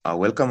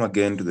Welcome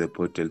again to the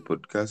Portal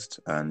Podcast,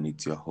 and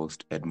it's your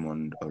host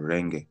Edmond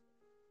Orenge.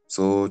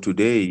 So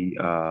today,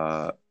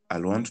 I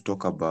want to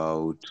talk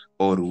about,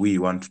 or we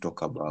want to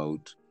talk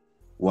about,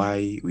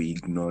 why we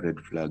ignore red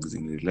flags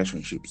in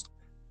relationships.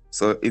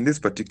 So in this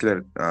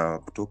particular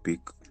topic,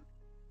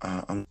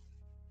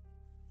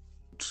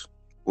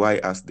 why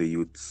us the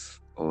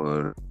youths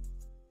or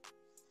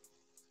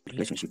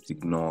relationships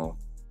ignore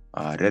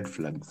red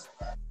flags.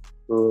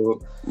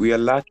 So we are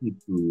lucky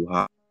to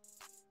have,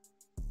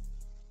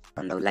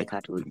 and I would like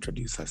her to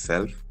introduce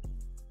herself.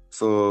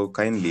 So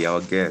kindly,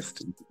 our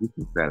guest, introduce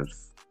yourself.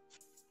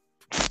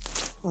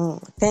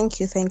 Thank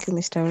you,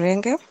 Mr.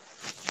 Renge.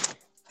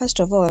 First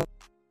of all,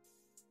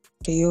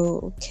 to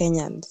you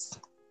Kenyans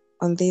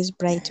on this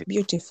bright,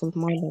 beautiful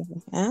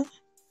morning.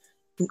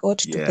 We ought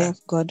to thank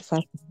God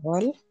first of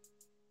all,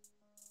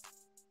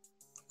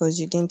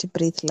 because you didn't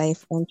breathe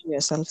life onto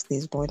yourself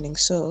this morning.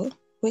 So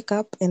wake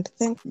up and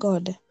thank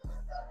God.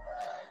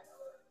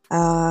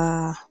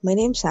 My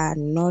name's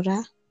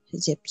Nora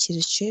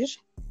Jepchirchir.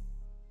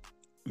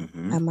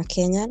 I'm a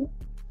Kenyan.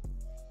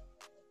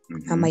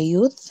 I'm a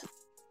youth.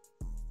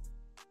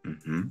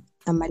 I'm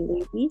a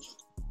lady.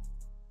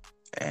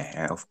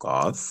 Of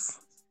course.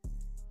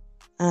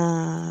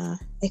 I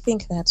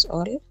think that's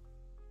all.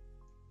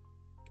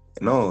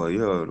 No,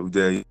 you're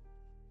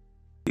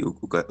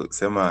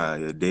ukasema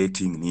you're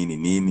dating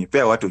nini.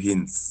 Pea watu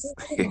hints.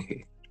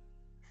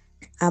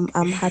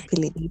 I'm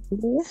happily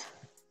dating.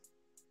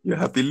 You're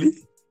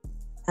happily?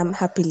 I'm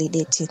happily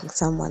dating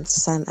someone's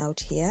son out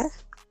here.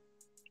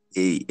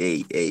 Hey.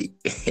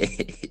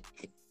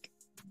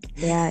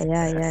 Yeah.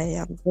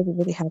 I'm very,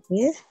 very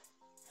happy.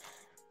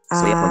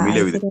 So you're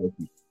familiar with the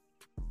topic?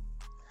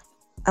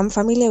 I'm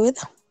familiar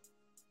with?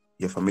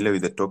 You're familiar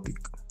with the topic?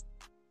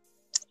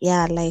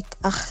 Yeah,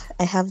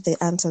 I have the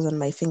answers on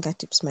my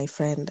fingertips, my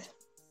friend.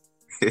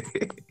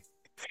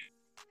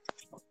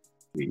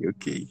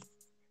 Okay.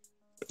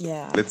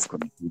 Yeah. Let's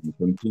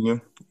continue.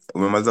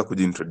 Umemaliza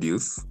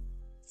kujiintroduce?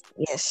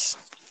 Yes.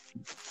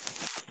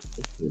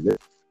 Okay.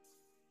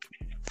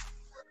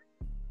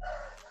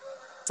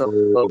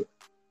 So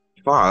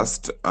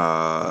first,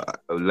 I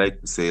would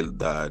like to say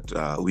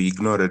that we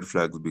ignore red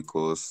flags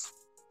because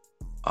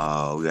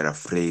we are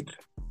afraid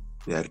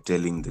they are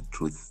telling the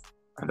truth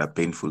and a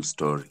painful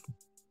story.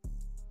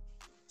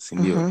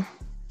 Sindio?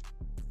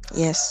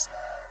 Yes.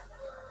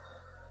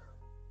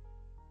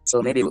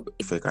 So maybe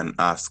if I can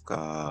ask,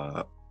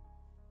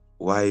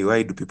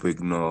 why do people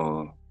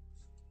ignore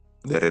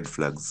the red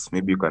flags?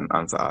 Maybe you can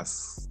answer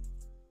us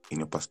in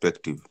your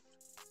perspective.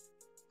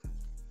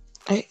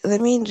 The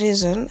main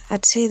reason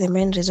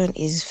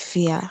is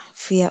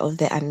fear of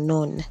the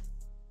unknown.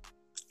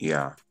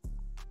 Yeah,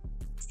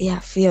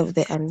 fear of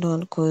the unknown,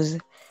 because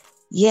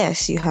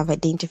yes, you have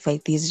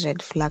identified this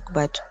red flag,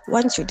 but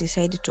once you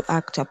decide to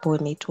act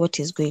upon it, what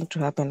is going to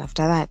happen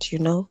after that?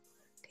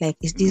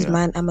 Is this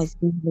man, is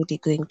this lady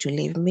going to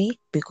leave me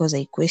because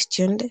I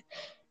questioned?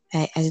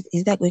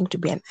 Is there going to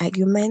be an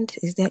argument?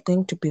 Is there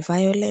going to be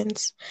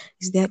violence?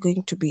 Is there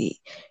going to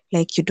be,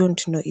 you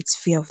don't know? It's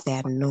fear of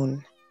the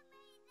unknown.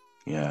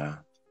 Yeah.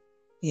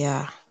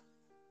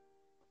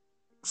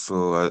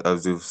 So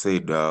as you've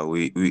said,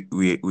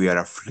 we are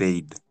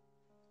afraid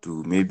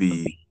to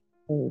maybe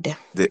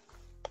the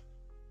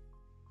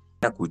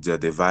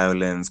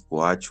violence,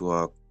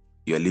 kuachwa,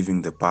 you're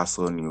leaving the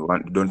person, you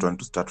don't want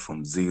to start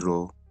from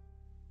zero.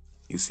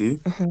 You see?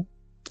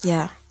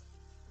 Yeah.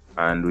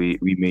 And we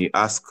may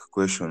ask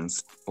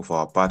questions of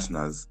our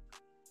partners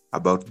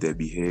about their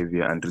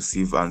behavior and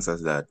receive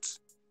answers that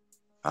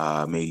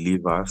may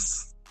leave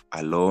us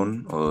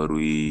alone, or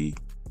we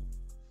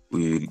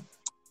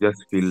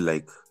just feel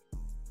like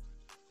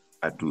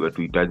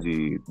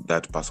hatuhitaji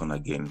that person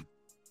again.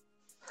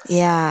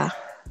 Yeah.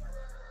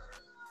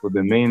 So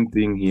the main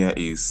thing here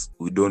is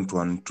we don't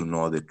want to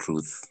know the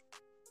truth.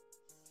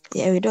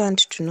 Yeah, we don't want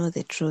to know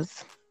the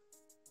truth.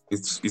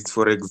 It's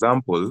for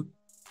example,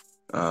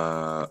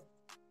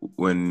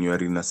 when you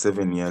are in a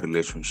 7-year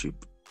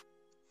relationship,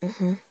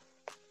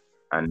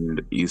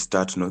 and you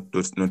start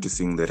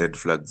noticing the red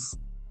flags,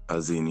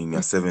 as in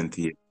your 7th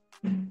year.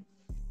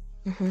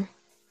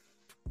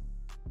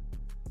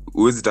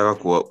 Huwezi taka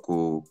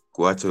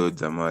kuacha huyo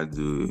jamaa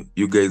juu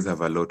you guys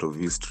have a lot of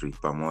history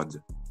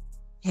pamoja.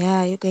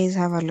 Yeah, you guys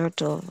have a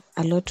lot of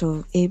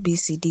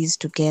ABCDs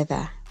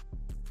together.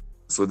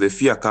 So the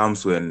fear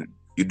comes when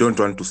you don't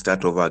want to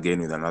start over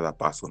again with another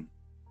person.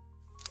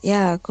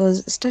 Yeah,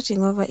 because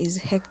starting over is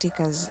hectic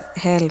as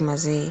hell,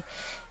 Maze.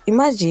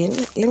 Imagine,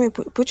 let me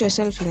put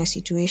yourself in a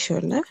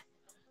situation.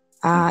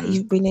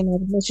 You've been in a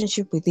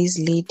relationship with this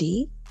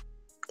lady,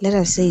 let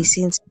us say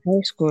since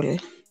high school.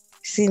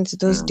 Since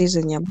those days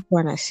when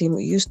you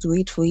used to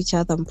wait for each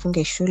other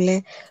mfunge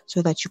shule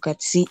so that you could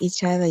see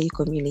each other, you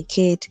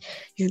communicate.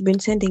 You've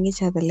been sending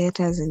each other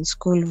letters in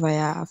school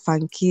via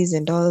funkies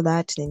and all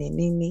that, and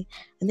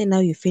then now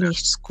you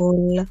finished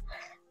school,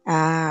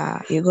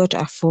 you got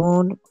a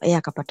phone,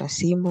 akapata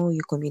simu,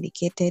 you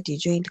communicated, you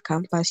joined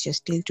campus, you're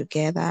still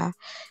together.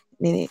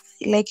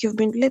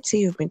 Let's say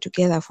you've been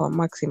together for a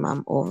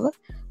maximum of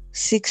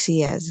 6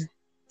 years.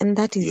 And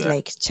that is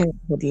like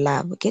childhood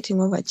love. Getting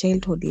over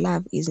childhood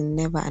love is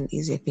never an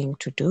easy thing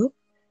to do.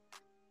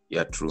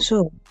 Yeah, true.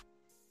 So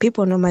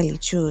people normally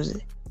choose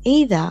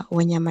either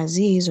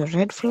wanyamazie hizo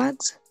red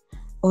flags,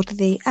 or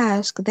they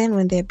ask, then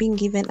when they're being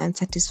given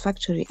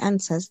unsatisfactory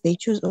answers, they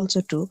choose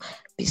also to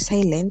be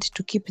silent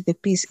to keep the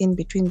peace in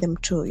between them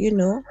too,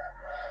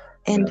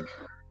 And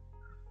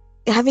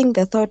having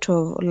the thought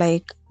of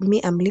like,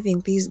 me, I'm leaving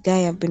this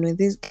guy, I've been with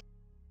this guy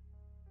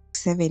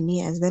 7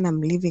 years, then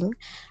I'm leaving,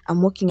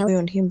 I'm walking away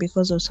on him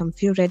because of some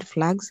few red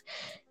flags,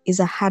 is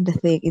a hard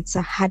thing. It's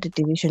a hard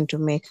decision to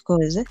make,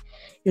 because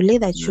you'll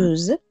either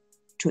choose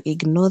to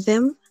ignore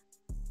them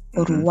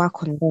or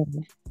work on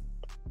them.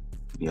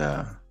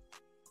 Yeah.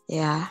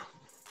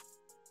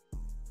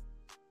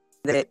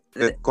 The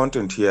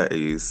content here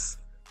is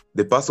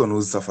the person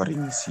who's suffering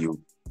is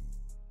you.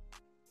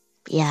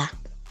 Yeah.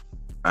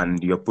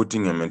 And you're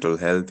putting your mental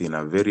health in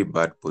a very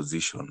bad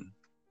position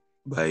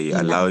by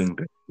allowing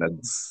red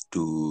flags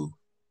to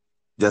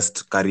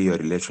just carry your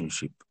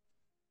relationship.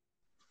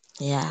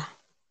 Yeah.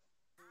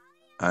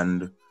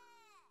 And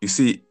you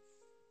see,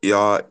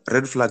 your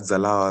red flags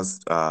allow us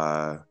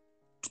to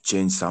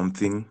change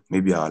something,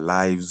 maybe our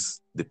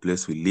lives, the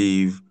place we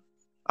live,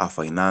 our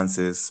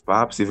finances,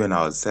 perhaps even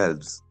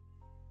ourselves.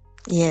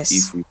 Yes.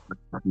 If we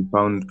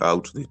found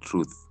out the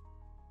truth.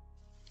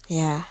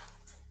 Yeah.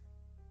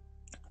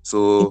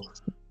 So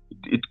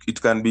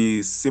it can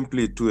be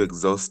simply too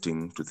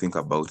exhausting to think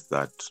about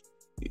that.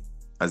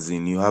 As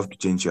in, you have to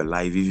change your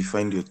life. If you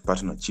find your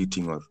partner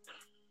cheating or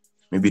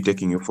maybe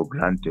taking you for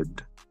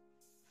granted,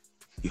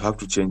 you have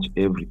to change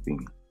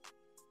everything.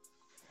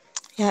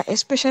 Yeah,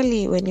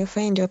 especially when you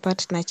find your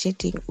partner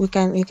cheating, we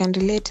can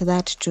relate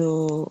that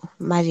to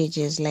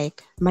marriages.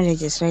 Like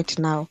marriages right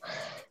now,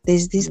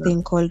 there's this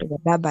thing called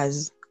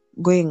wababas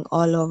going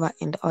all over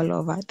and all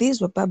over.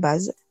 These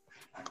wababas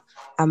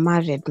are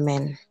married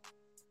men.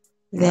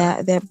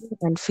 They're being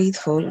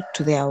unfaithful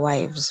to their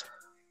wives,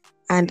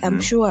 and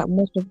I'm sure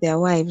most of their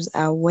wives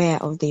are aware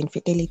of the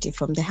infidelity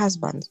from the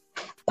husbands,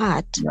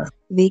 but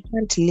they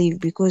can't leave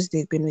because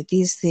they've been with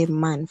this same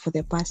man for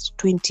the past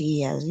 20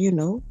 years.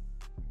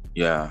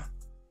 Yeah.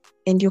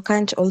 And you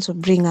can't also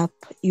bring up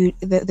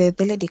the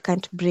lady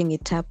can't bring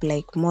it up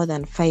like more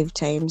than 5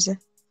 times.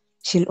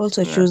 She'll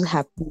also choose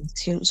her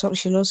peace.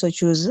 She'll also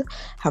choose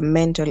her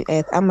mental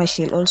health. Ama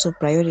she'll also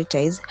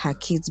prioritize her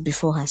kids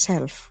before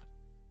herself.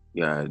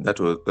 Yeah, that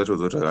was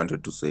what I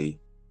wanted to say.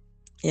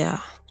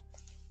 Yeah.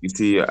 You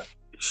see,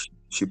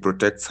 she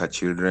protects her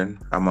children.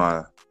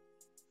 Ama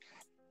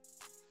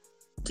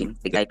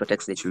the guy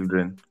protects the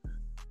children.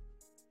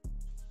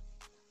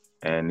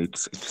 And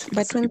it's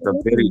when a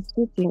very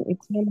speaking,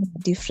 it's really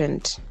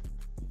different.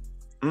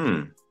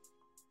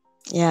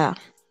 Yeah.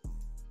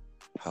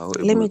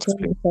 Let me tell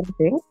you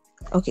something.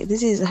 Okay,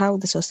 this is how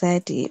the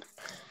society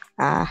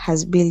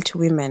has built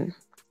women.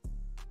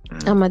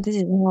 This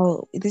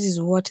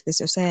is what the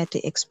society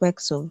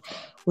expects of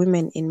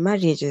women in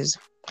marriages.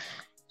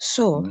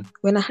 So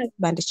when a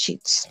husband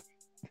cheats,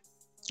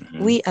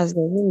 we as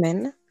the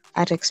women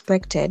are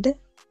expected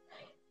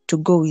to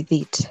go with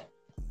it.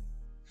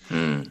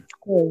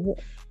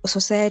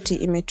 Society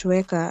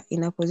imetuweka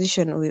in a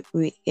position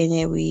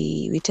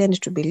we tend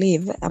to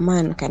believe a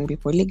man can be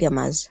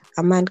polygamous,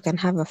 a man can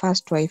have a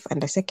first wife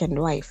and a second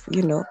wife,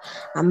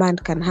 a man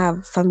can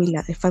have family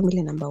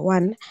number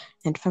 1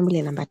 and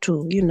family number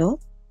 2,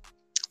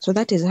 so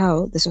that is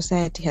how the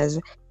society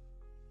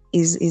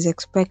is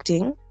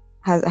expecting,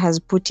 has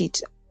put it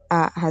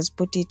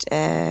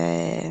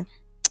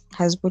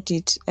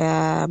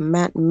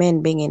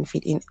men being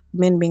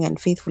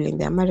unfaithful in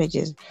their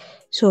marriages.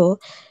 So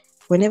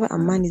whenever a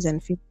man is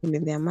unfaithful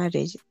in their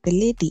marriage, the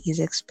lady is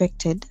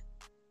expected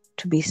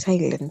to be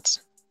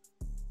silent.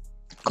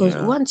 Because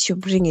once you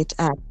bring it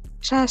up,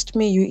 trust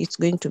me, it's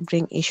going to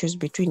bring issues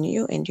between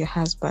you and your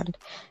husband.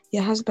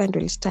 Your husband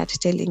will start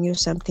telling you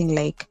something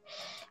like,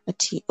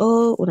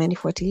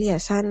 unanifuatilia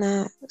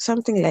sana,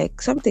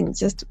 something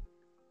just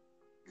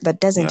that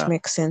doesn't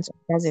make sense,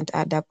 doesn't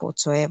add up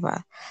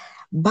whatsoever.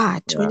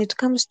 But when it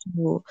comes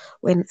to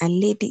when a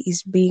lady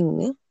is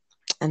being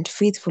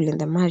unfaithful in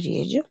the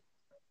marriage,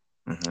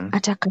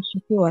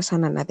 atakashifiwa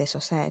sana na the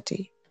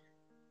society.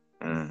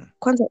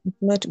 Kwanza,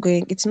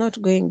 it's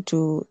not going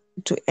to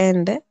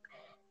end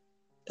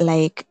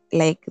like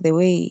the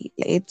way,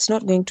 it's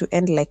not going to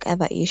end like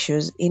other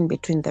issues in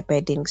between the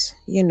beddings,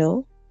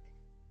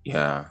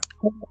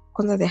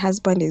 Kwanza, the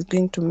husband is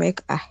going to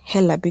make a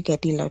hella bigger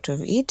deal out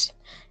of it.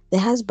 The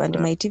husband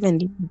might even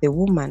leave the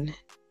woman.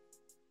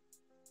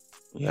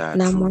 Now,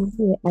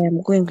 I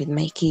am going with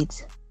my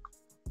kids.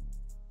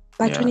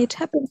 But when it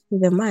happens to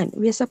the man,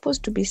 we are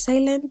supposed to be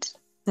silent,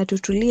 na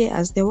tutulie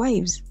as the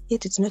wives.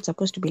 Yet it's not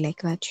supposed to be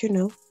like that,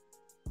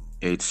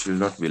 It should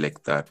not be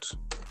like that.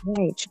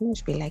 Yeah, it should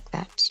not be like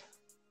that.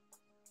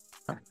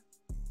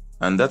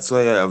 And that's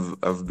why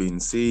I've been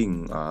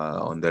seeing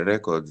on the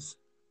records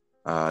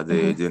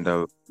the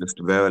gender-based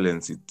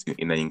violence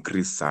in an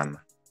increase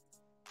sana.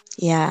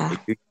 Yeah. I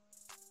think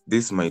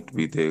this might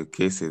be the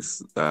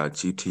cases,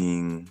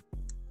 cheating,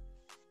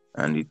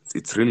 and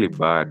it's really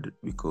bad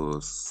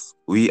because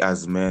we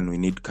as men, we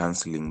need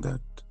counseling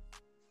that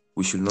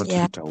we should not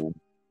Yeah. hit a woman.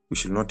 We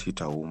should not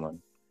hit a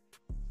woman.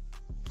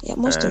 Yeah,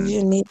 most of And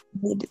you need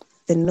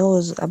the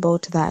nose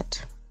about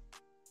that.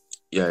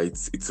 yeah,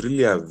 it's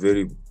really a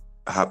very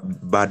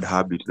bad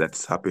habit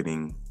that's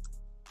happening.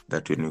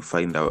 That when you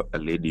find a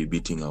lady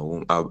beating a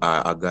woman,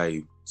 a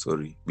guy,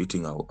 sorry,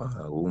 beating a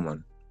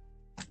woman,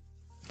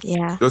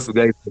 Yeah. those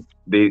guys,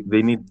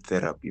 they need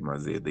therapy,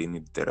 Maze. They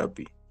need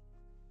therapy.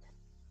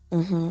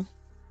 Mm-hmm.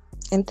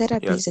 And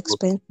therapy Yeah, is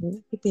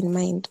expensive. Keep in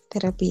mind,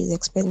 therapy is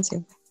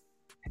expensive.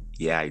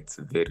 yeah, it's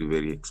very,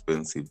 very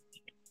expensive.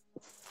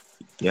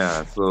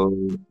 Yeah, so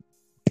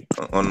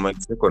on my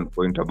second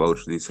point about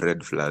these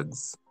red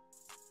flags,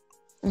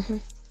 Mm-hmm.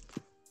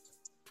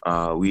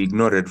 we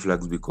ignore red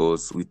flags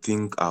because we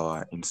think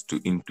our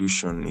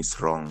intuition is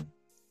wrong.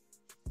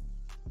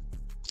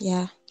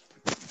 Yeah.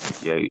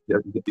 Yeah,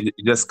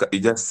 you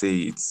just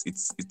say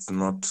it's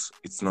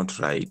not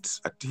right.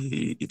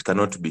 Ati it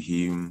cannot be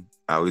him.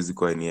 Hawezi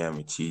kuwa ni yeye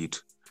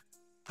amecheat.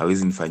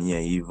 Hawezi nifanyia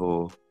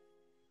hivyo.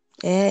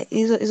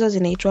 Hizo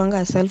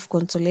zinaitwanga self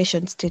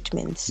consolation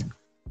statements.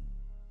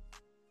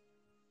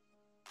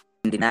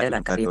 Denial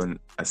and Carry on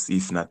as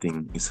if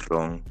nothing is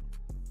wrong,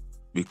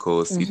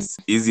 because it's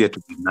easier to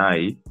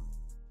deny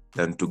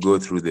than to go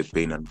through the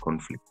pain and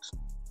conflict.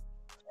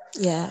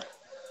 Yeah.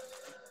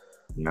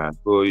 Yeah,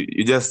 so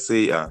you just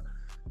say,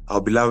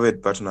 our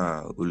beloved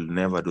partner will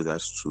never do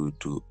that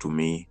to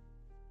me.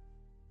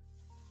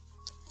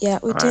 Yeah,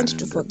 we tend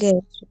to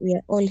forget we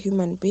are all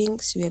human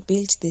beings. We are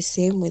built the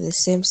same, with the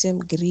same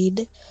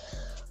greed,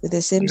 with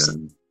the same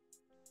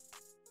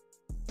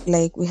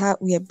like we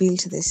are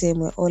built the same.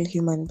 We're all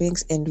human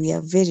beings, and we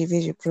are very,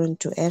 very prone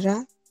to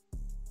error.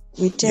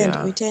 We tend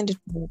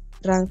to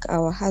rank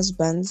our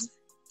husbands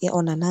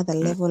on another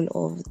level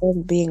of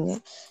them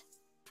being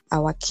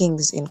our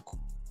kings in.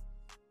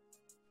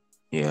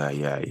 Yeah.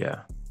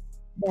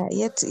 Yeah,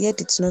 yet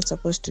it's not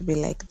supposed to be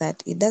like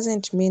that. It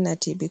doesn't mean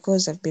that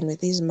because I've been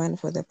with this man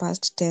for the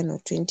past 10 or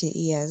 20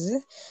 years,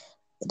 it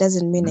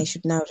doesn't mean I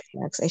should now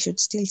relax. I should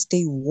still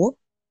stay woke.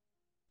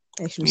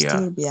 I should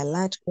still be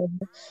alert.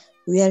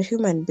 We are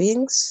human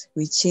beings.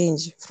 We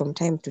change from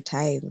time to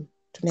time.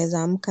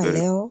 Tunaweza amka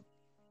leo,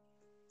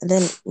 and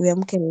then we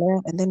amke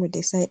leo, and then we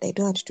decide I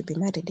don't want to be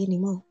married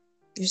anymore.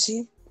 You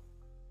see?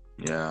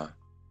 Yeah.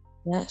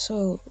 Yeah.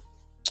 So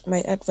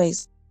my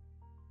advice: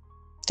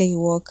 stay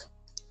woke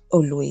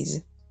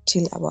always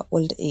till our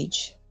old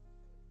age.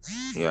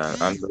 Yeah,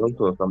 and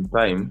also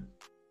sometimes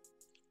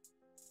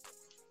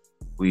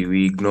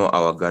we ignore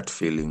our gut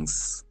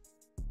feelings.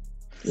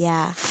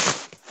 Yeah.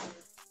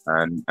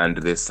 And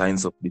the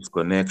signs of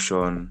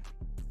disconnection,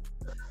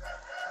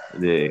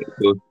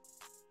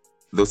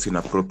 those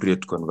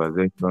inappropriate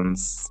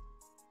conversations,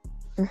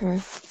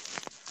 and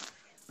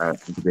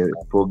the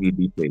foggy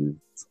details.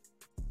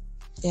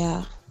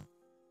 Yeah.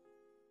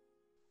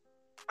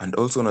 And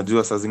also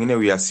unajua saa zingine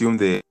we assume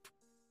the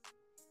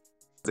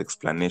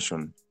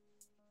explanation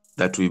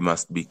that we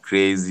must be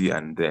crazy,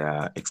 and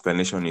their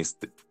explanation is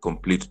the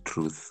complete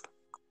truth.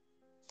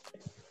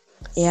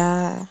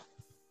 Yeah.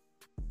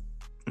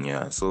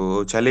 Yeah,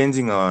 so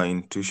challenging our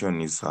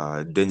intuition is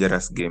a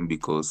dangerous game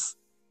because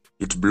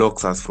it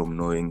blocks us from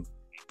knowing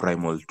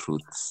primal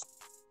truths.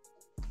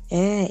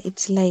 Yeah,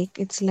 it's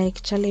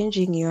like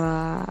challenging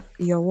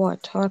your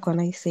what? How can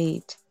I say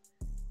it?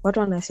 Watu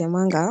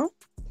wanasemanga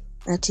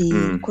ati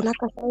kuna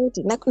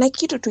kasauti na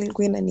kitu tu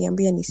ilikuwa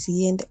inaniambia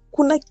nisiende.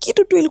 Kuna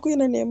kitu tu ilikuwa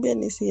inaniambia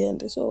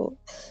nisiende. So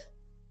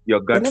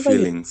your gut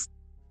feelings.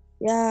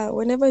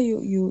 Whenever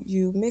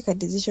you make a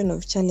decision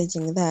of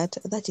challenging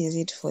that is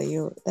it for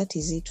you. That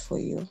is it for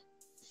you.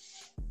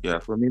 Yeah,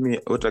 for me,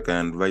 what I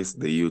can advise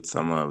the youth,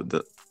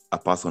 a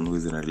person who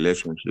is in a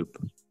relationship,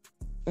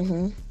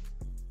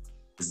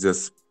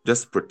 is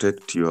just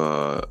protect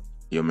your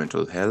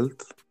mental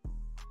health.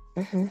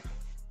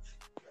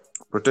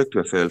 Protect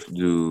yourself.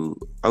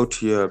 Out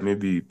here,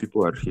 maybe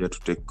people are here to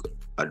take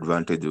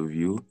advantage of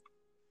you.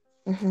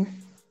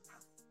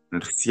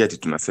 And si ati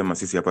tunasema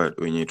sisi hapa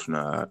wenye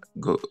tuna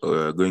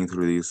going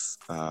through this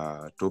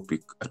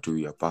topic ati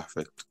we are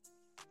perfect.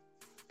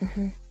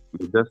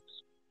 We're just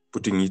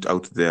putting it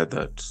out there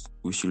that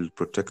we should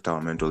protect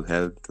our mental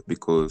health,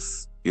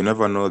 because you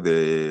never know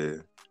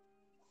the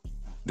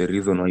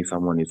reason why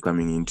someone is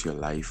coming into your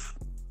life.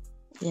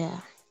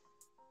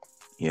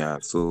 Yeah,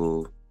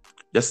 so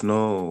just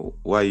know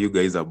why you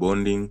guys are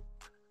bonding,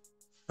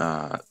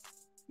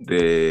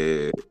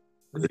 the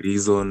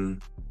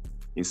reason.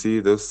 You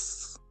see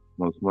those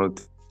small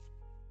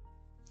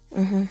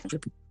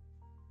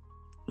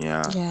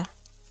Yeah.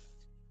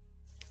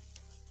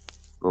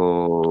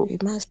 So we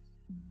must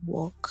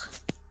walk.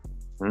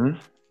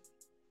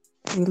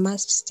 We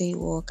must stay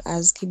woke,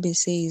 as Kibe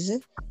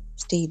says.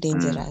 Stay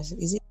dangerous.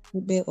 Is it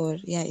Kibe or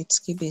it's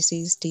Kibe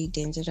says stay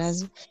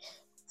dangerous?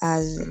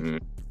 As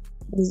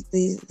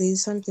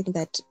there's something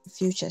that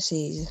Future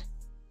says.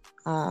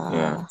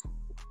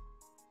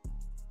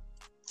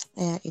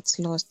 It's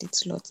lost,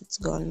 it's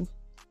gone.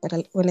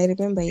 But when I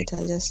remember it,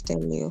 I'll just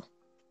tell you.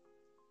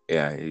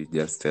 Yeah, you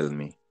just tell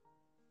me.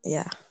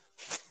 Yeah.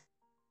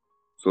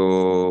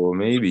 So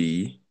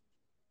maybe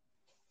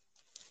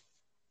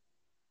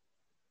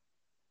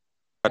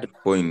at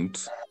that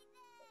point,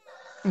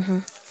 Mm-hmm.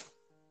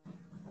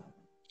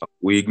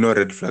 we ignore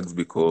red flags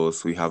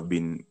because we have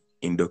been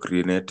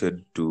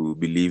indoctrinated to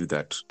believe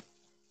that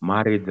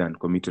marriage and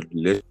committed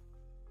relationships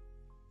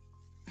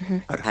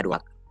are hard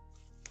work.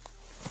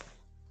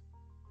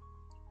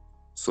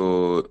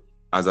 So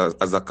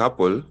as a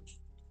couple,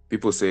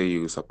 people say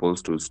you're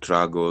supposed to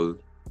struggle,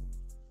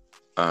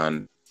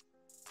 and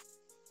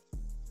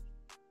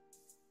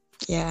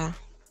Yeah.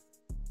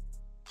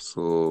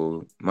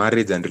 so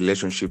marriage and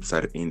relationships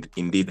are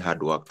indeed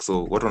hard work.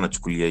 So what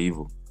wanachukulia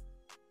hivyo?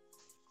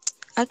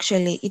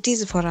 Actually, it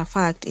is for a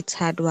fact it's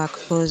hard work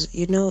because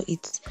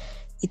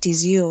it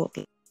is you.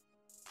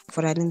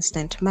 For an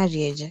instant,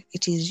 marriage,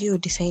 it is you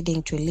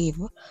deciding to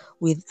live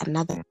with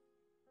another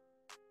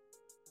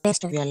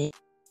rest of your life,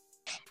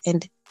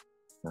 and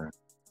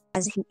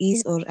as he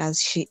is or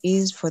as she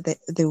is, for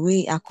the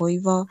way ako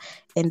hivyo,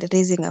 and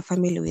raising a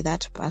family with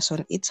that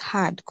person, it's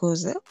hard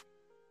because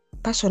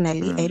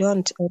personally I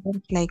don't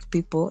like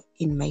people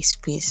in my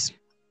space.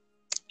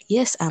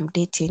 Yes, I'm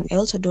dating. I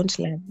also don't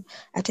love,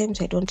 at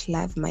times I don't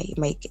love my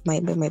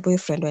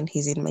boyfriend when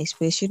he's in my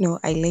space.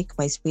 I like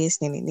my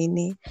space,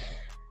 nini.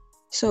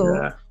 So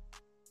Yeah.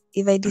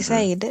 if I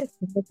decide to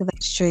make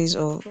that choice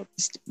of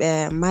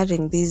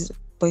marrying this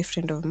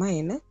boyfriend of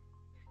mine,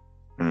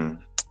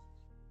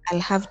 I'll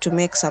have to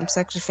make some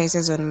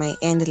sacrifices on my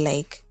end.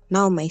 Like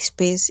now my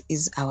space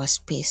is our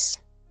space.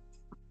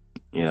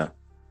 Yeah.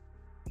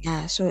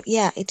 Yeah. So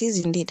yeah, it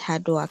is indeed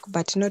hard work,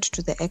 but not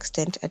to the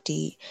extent that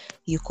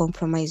you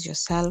compromise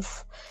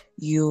yourself,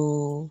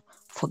 you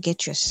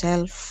forget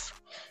yourself,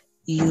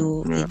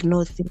 you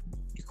ignore things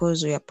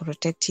because you are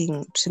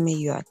protecting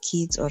your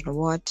kids or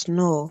what.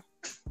 No.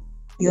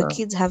 Your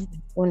kids have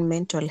their own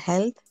mental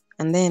health,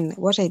 and then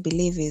what I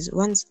believe is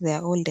once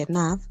they're old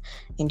enough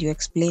and you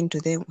explain to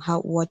them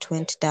what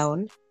went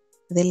down,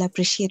 they'll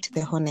appreciate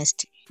the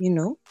honesty,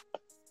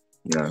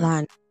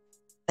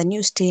 than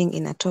you staying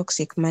in a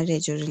toxic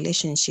marriage or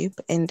relationship,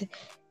 and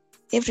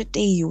every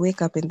day you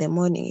wake up in the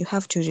morning you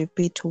have to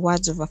repeat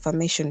words of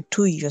affirmation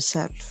to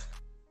yourself.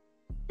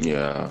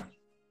 Yeah.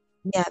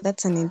 Yeah,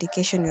 that's an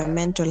indication your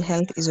mental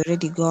health is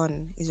already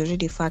gone, is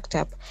already fucked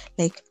up.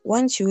 Like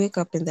once you wake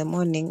up in the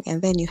morning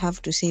and then you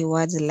have to say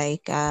words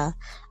like I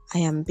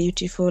am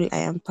beautiful, I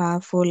am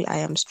powerful, I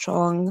am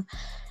strong.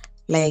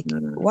 Like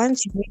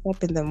once you wake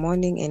up in the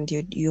morning and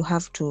you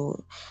have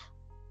to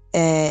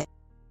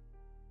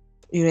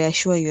you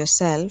reassure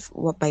yourself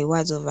by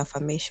words of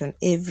affirmation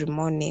every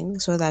morning,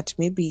 so that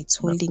maybe it's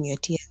holding your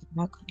tears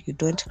back, you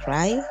don't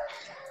cry.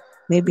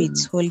 Maybe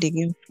it's holding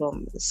you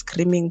from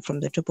screaming from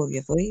the top of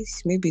your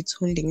voice. Maybe it's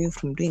holding you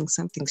from doing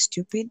something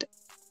stupid.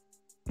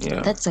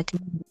 Yeah. That's a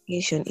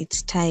communication.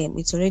 It's time.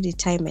 It's already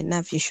time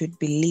enough. You should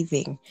be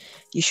leaving.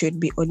 You should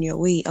be on your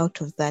way out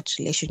of that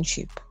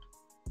relationship.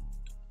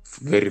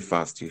 Very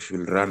fast. You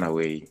should run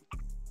away.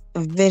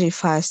 Very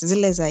fast.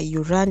 Zileza,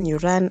 you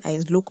run. I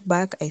look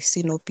back. I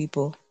see no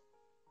people.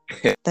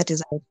 That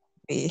is how it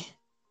be.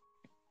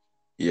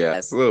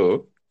 Yeah.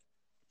 So,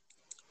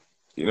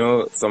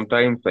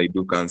 sometimes I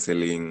do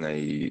counseling.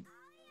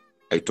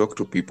 I talk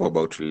to people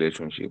about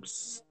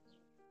relationships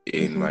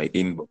in my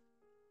inbox.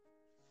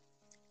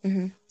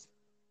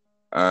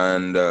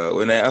 And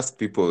when I ask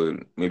people,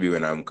 maybe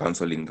when I'm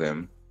counseling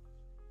them,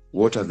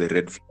 what are the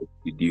red flags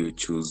did you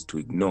choose to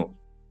ignore?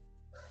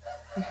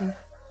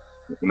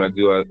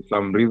 Unajua,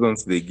 some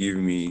reasons they give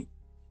me,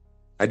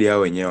 hadi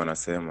hao wenyewe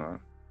wanasema,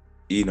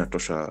 hii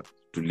inatosha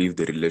to leave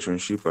the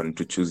relationship and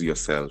to choose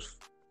yourself,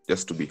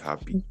 just to be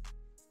happy.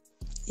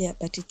 Yeah,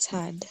 but it's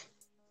hard.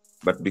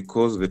 But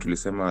because the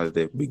tulisema at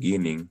the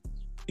beginning,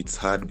 it's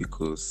hard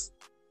because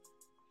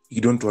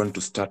you don't want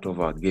to start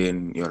over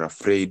again. You're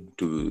afraid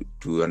to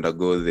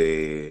undergo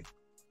the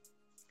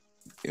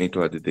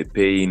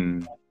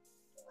pain,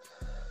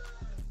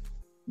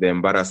 the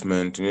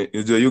embarrassment.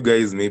 You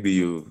guys, maybe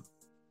you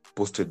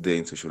posted there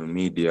in social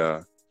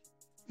media.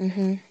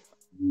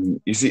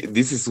 You see,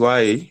 this is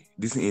why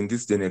in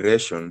this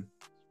generation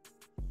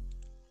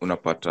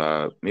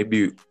unapata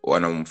maybe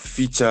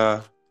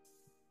wanamficha,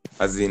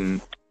 as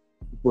in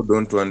people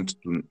don't want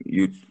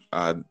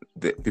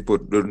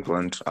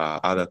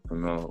others to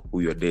know who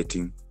you're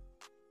dating.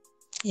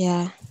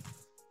 Yeah.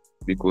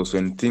 Because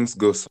when things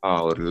go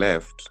sour or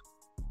left,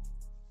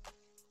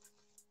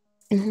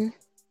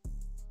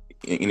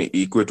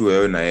 ikwe tu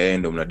wewe na yeye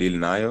ndo mnadili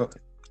nayo,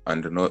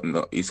 and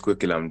no isikwe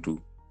kila mtu.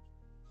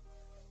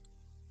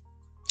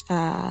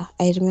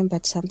 I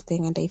remembered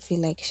something and I feel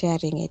like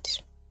sharing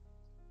it.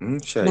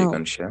 Sure, now, you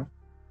can share.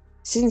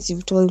 Since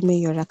you've told me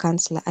you're a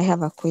counselor, I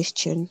have a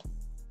question.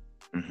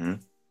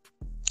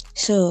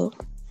 So,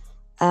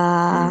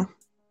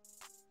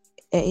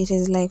 it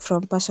is like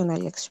from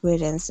personal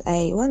experience.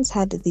 I once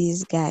had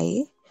this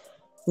guy,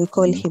 we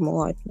call him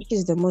what? Which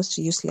is the most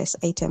useless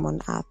item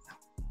on earth?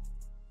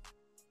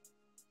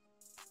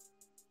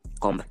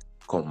 Comb.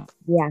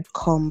 Yeah,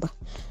 comb.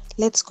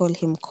 Let's call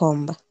him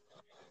comb.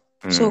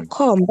 So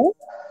combo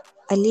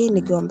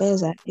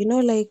aliyenigombeza, you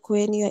know, like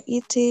when you're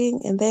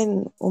eating and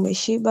then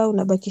umeshiba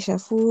unabakisha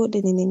food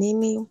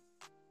nini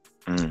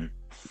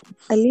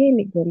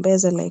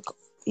aliyenigombeza like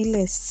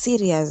ile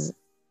serious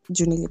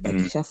juu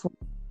nilibakisha food.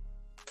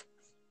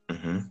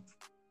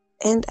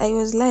 And I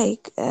was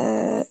like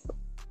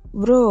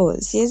bro,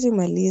 siwezi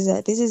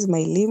maliza, this is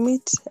my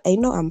limit. I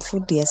know I'm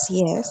foodiest,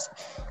 yes.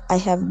 I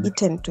have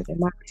eaten to the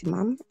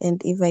maximum,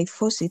 and if I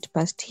force it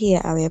past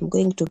here, I am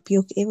going to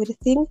puke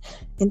everything,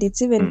 and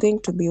it's even going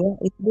to be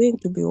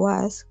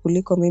worse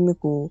kuliko mimi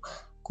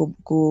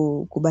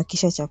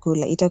kubakisha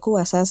chakula.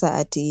 Itakuwa sasa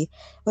ati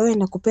wewe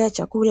nakupea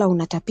chakula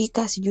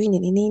unatapika sijui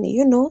nini,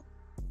 you know.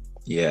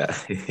 Yeah.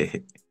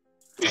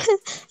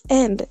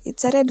 And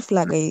it's a red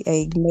flag I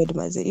ignored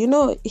maze. You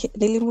know,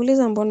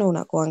 nilimuuliza mbona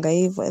unakuanga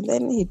hivyo, and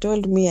then he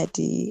told me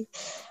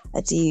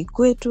ati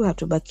kwetu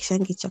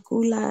hatubakishangi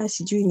chakula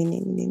sijui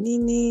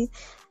nini.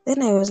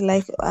 Then I was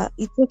like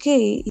it's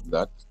okay.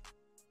 That.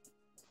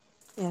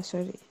 Yeah,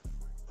 sorry.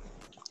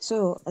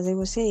 So as I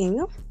was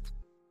saying,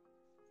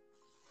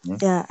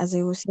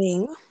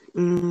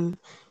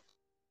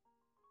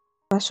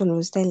 person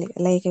was telling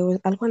like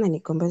alikuwa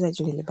ananikombeza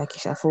juu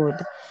nilibakisha food.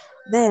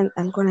 Then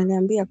alikuwa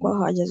ananiambia kwa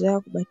hawajazoea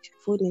kubakisha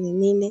food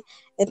nini.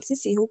 And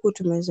sisi huku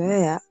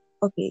tumezoea,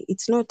 okay,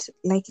 it's not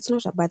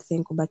a bad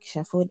thing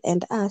kubakisha food,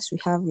 and us we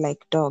have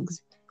like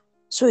dogs.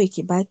 So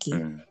ikibaki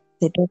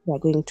the dogs are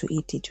going to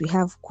eat it. We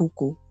have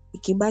kuku.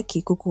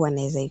 Ikibaki kuku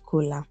wanaweza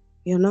ikula,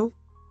 you know?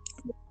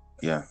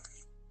 Yeah.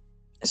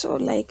 So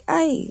like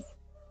I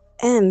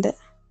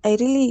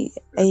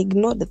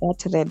ignored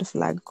that red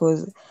flag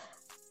because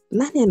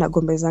nani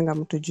anagombezanga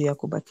mtu juu ya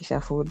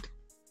kubakisha food?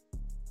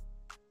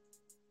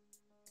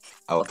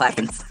 Our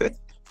parents.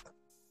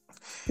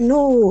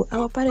 No,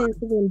 our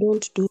parents even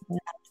don't do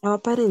that. Our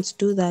parents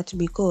do that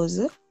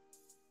because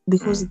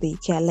they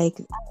care.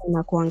 Like,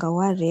 nakuanga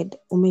worried,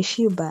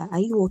 umeshiba, are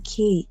you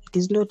okay? It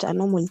is not a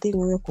normal thing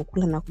wewe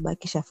kukula na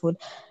kubakisha food.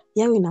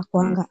 Yao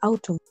inakuanga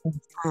out of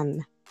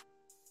concern.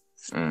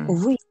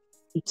 Of which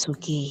it's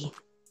okay.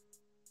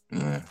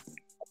 Yeah.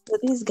 So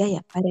this guy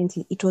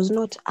apparently it was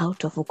not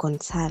out of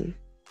concern.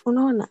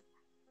 Unaona?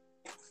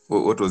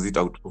 What was it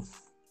out of?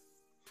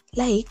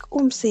 Like,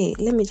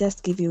 let me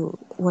just give you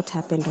what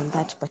happened on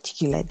that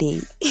particular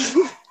day.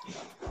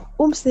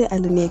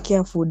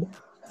 Aliniekea food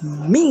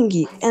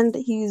mingi, and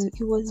he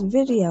was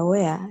very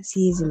aware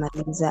siwezi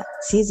maliza,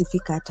 siwezi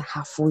fika hata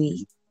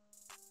halfway.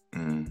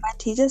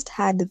 But he just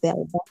had the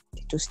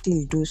ability to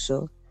still do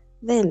so.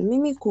 Then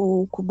mimi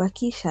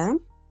kubakisha,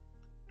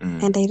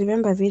 and I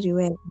remember very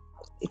well,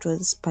 it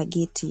was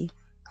spaghetti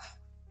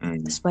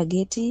and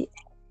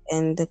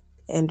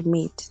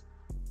meat.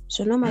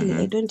 So normally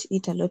I don't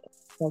eat a lot of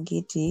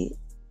spaghetti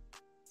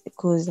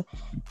because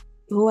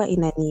huwa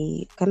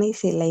can I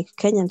say like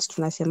Kenyans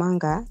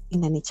tunasemanga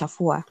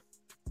inanichafua.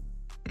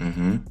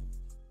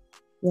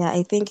 Yeah,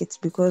 I think it's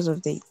because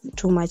of the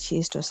too much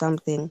yeast or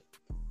something.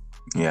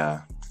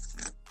 Yeah.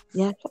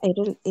 Yeah, I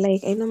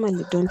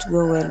normally don't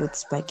go well with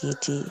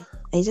spaghetti.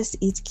 I just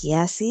eat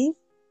kiasi.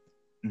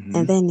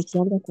 And then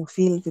nikianza to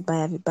feel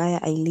vibaya,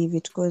 I leave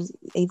it, because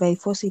if I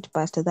force it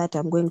past that,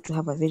 I'm going to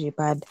have a very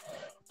bad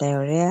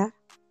diarrhea,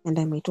 and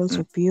I might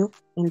also puke.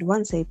 And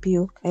once I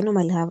puke, I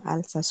normally have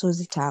ulcer, so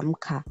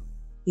zitaamka.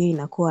 Hiyo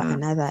inakuwa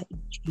another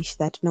issue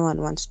that no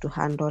one wants to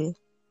handle.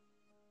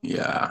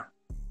 Yeah.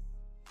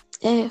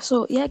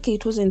 So yake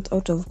it wasn't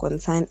out of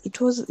concern.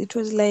 It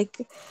was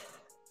like,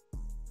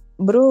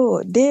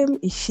 bro, dem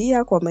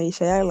ishia kwa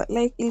maisha yako.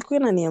 Like ilikuwa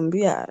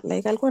inaniambia,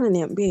 like alikuwa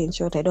ananiambia in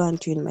short, I don't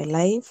want you in my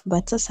life.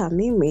 But sasa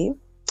mimi,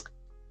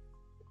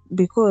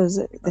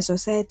 because the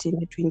society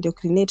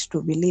indoctrinate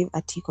to believe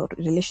ati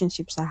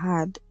relationships are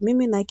hard,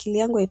 mimi na akili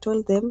yangu I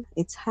told them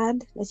it's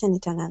hard, acha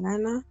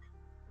nitangangana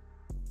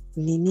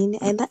nini.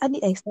 And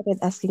I started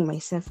asking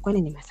myself,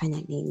 kwani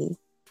nimefanya nini,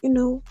 you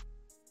know?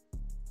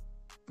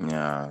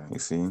 Yeah, you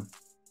see.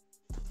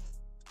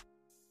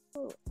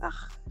 So,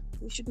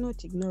 we should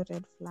not ignore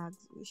red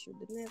flags. We should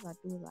never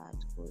do that,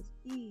 because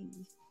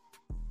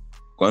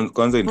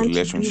Kwanza in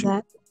relationship,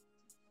 that,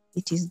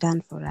 it is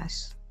done for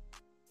us.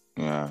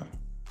 Yeah.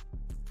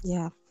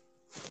 Yeah.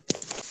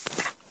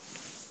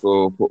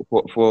 So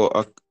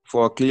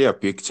for a clear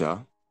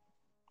picture,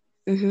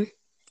 Mm-hmm.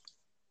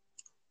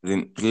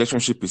 the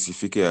relationship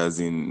isifike as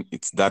in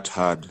it's that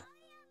hard,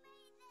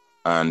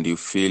 and you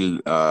feel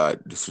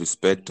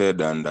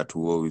disrespected and at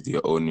war with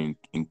your own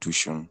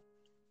intuition.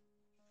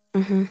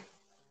 Mm-hmm.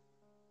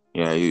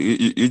 Yeah,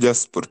 you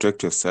just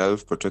protect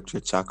yourself, protect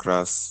your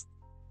chakras.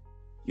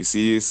 You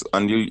see,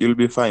 and you'll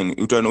be fine.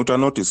 Uta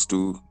notice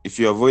too, if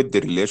you avoid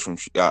the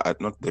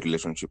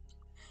relationship,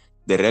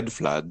 the red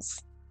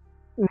flags,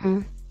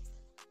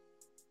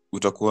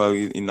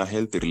 utakuwa in a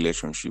healthy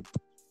relationship.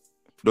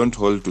 Don't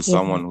hold to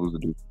someone who's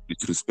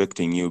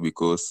disrespecting you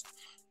because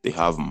they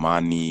have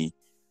money.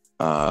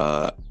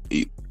 Lots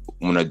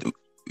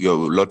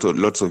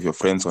of your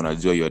friends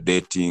wanajua you're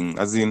dating.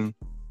 As in,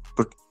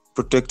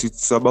 protect.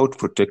 It's about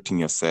protecting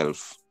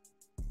yourself.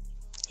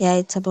 Yeah,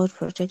 it's about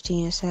protecting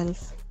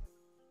yourself.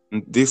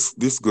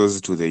 This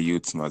goes to the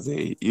youths,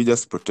 Maze. You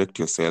just protect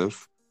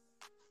yourself,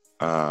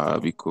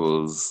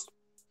 because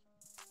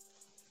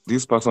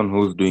this person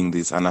who's doing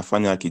this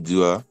anafanya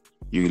akijua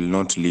you will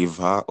not leave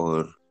her,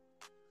 or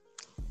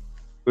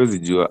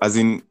as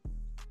in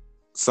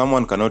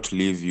someone cannot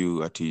leave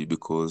you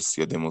because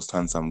you're the most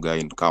handsome guy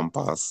in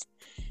campus,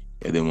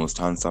 you're the most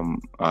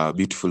handsome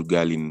beautiful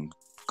girl in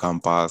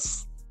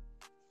campus.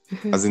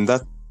 As in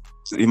that,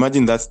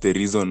 imagine that's the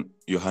reason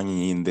you're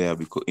hanging in there,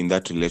 because in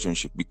that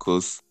relationship,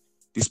 because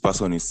this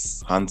person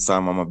is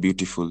handsome or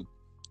beautiful.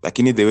 Like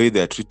in the way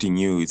they're treating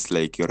you, it's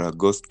like you're a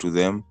ghost to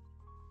them.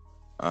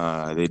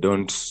 They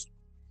don't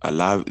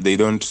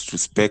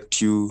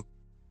respect you.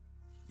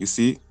 You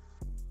see?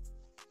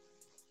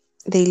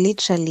 They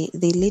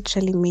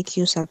literally make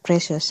you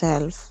suppress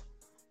yourself.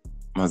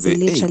 They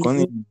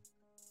literally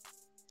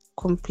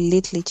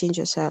completely change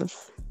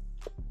yourself.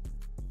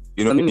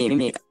 You know,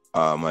 me,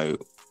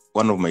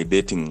 one of my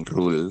dating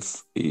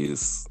rules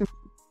is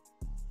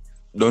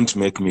don't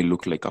make me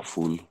look like a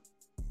fool.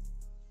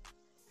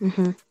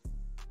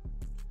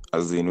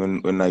 As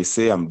in, when I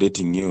say I'm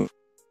dating you,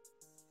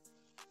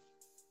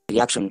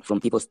 reaction from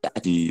people.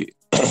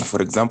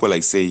 For example,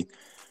 I say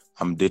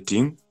I'm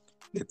dating,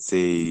 let's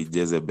say,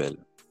 Jezebel.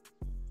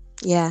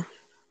 Yeah.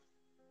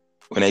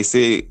 When I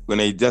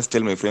just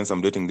tell my friends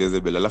I'm dating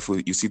Jezebel,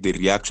 you see the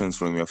reactions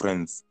from your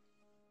friends.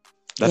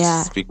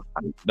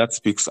 That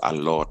speaks a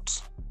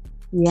lot.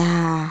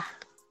 Yeah.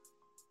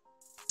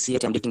 See,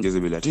 I'm dating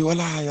Jezebel.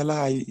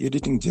 You're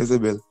dating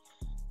Jezebel.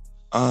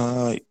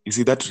 You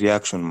see that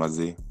reaction,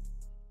 Maze?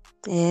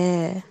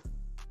 Yeah.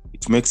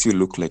 It makes you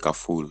look like a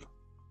fool.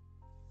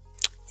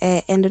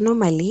 And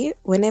normally,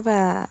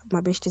 whenever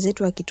mabeshte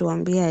zetu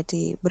akituambia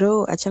ati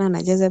bro, achana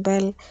na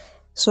Jezebel,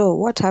 so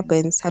what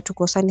happens?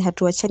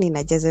 Hatuachani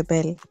na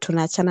Jezebel,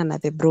 tunaachana na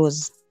the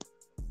bros.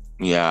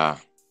 Yeah.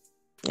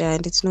 Yeah,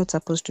 and it's not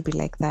supposed to be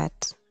like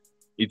that.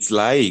 It's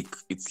like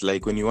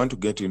when you want to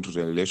get into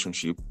a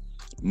relationship,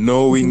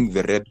 knowing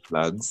the red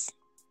flags.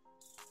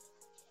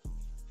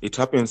 It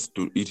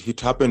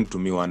happened to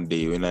me one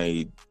day when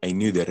I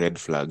knew the red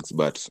flags,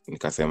 but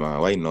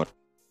nikasema why not?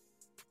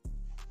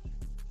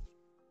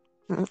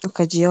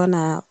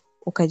 Ukajiona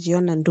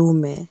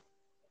ndume.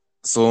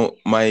 So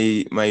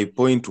my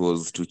point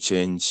was to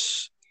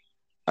change,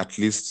 at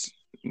least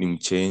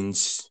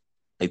change.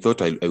 I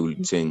thought I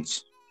would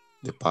change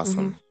the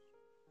person.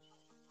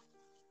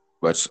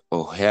 But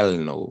oh hell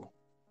no.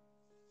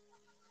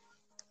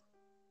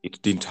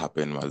 It didn't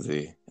happen,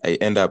 Maze. I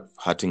end up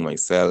hurting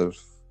myself.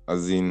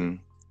 As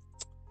in,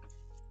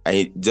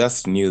 I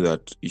just knew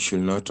that you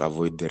should not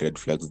avoid the red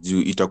flags.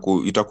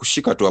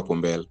 Itakushika tu hapo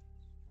mbele.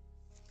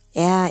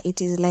 Yeah,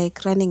 it is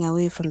like running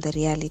away from the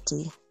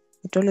reality.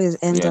 It always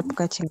ends up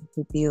catching up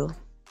with you.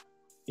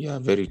 Yeah,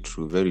 very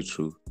true, very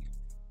true.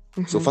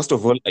 So first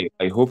of all,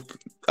 I hope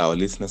our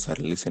listeners are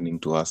listening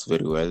to us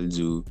very well.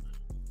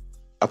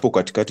 Hapo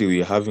katikati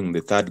we are having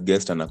the third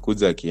guest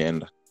anakuja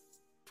akienda.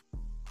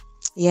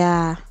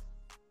 Yeah.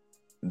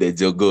 The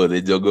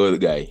Jogo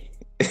guy.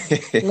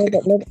 let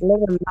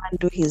the man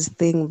do his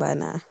thing,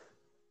 bana.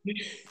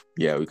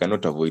 Yeah, we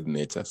cannot avoid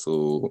nature,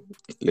 so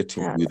let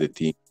him do the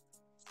thing.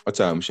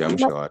 Wacha amsha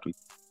watu.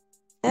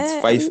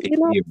 It's 5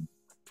 a.m.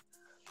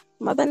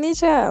 Mother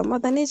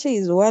Nature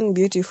is one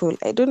beautiful.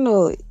 I don't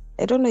know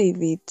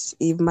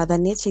if Mother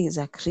Nature is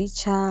a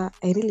creature.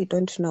 I really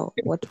don't know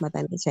what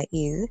Mother Nature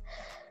is,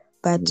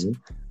 but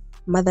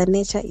Mother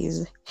Nature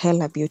is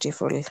hella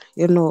beautiful.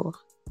 You know.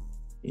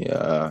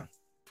 Yeah.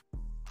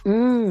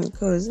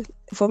 Because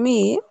for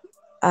me,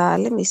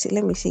 let me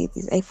say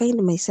this. I find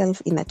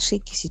myself in a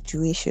tricky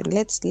situation.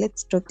 Let's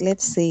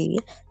say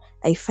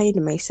I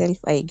find myself,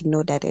 I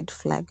ignored a red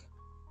flag.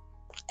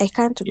 I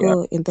can't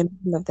go in the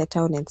middle of the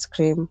town and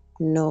scream.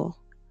 No.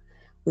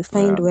 We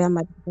find where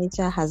Mother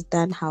Nature has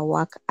done her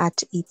work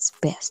at its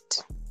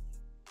best.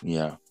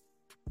 Yeah.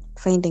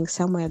 Finding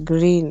somewhere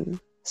green,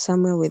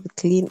 somewhere with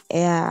clean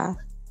air,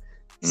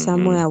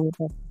 somewhere with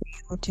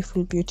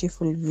a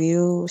beautiful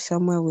view,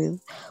 somewhere with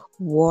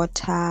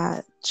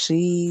water,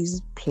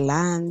 trees,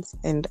 plants,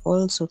 and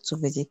all sorts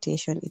of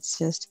vegetation. It's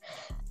just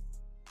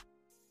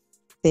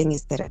thing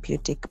is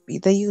therapeutic.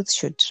 The youth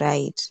should try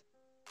it.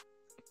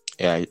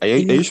 Yeah, I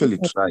usually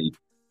try.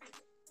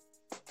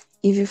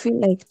 If you feel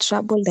like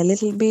troubled a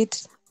little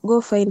bit, go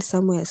find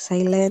somewhere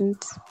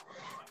silent,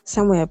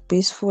 somewhere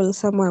peaceful,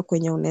 somewhere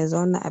kwenye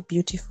unawezaona a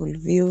beautiful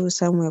view,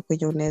 somewhere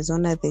kwenye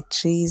unawezaona the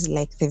trees,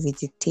 like the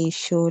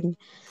vegetation.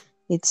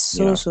 It's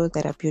so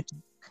therapeutic.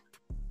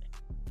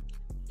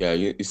 Yeah,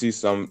 you see,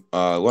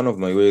 one of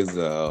my ways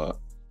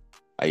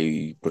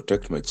I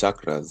protect my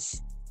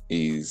chakras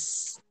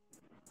is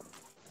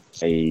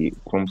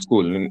from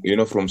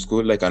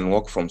school, I can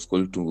walk from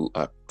school to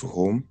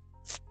home.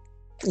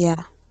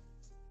 Yeah.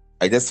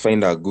 I just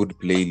find a good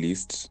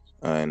playlist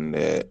and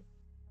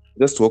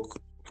just walk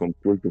from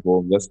school to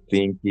home, just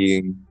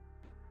thinking,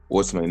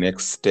 what's my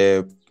next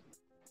step?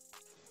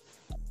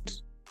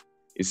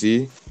 You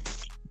see?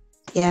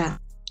 Yeah.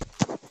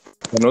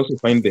 I can also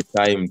find the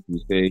time to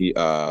say,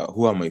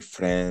 who are my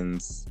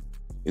friends?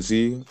 You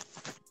see?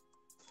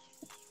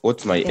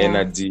 what's my Yeah.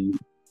 energy.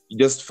 You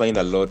just find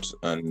a lot,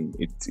 and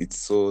it's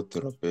so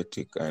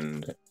therapeutic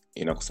and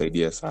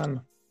inakusaidia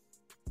sana.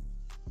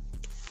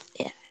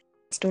 Yeah.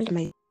 Told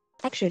my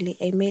actually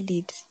I made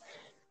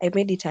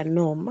it a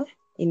norm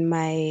in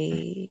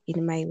my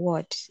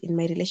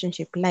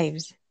relationship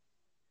lives.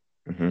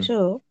 Mm-hmm.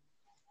 So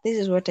this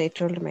is what I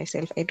told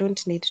myself. I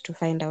don't need to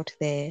find out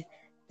I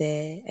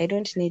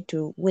don't need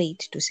to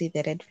wait to see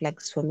the red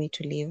flags for me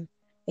to leave.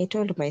 I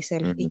told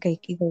myself, Mm-hmm.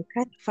 if I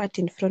can't fart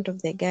in front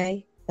of the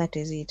guy, that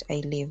is it.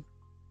 I leave.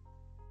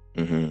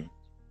 Mm-hmm.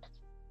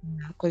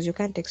 Because you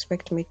can't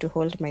expect me to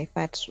hold my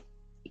farts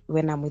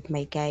when I'm with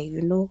my guy.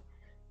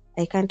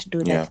 I can't do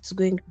that. Yeah. It's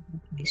going to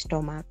hurt my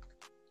stomach.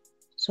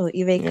 So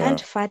if I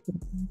can't fart in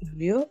front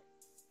of you,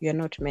 you're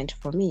not meant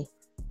for me.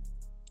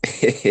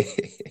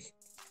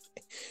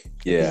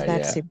 Yeah,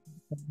 that yeah. simple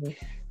for me.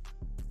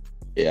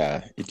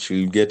 Yeah, it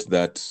should get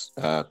that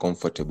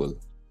comfortable.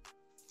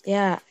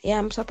 Yeah,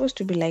 I'm supposed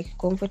to be like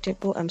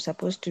comfortable. I'm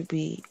supposed to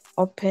be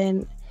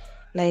open.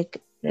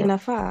 Like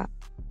inafaa.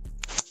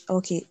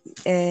 Okay,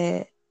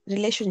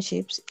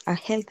 relationships, a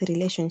healthy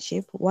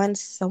relationship.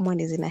 Once someone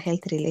is in a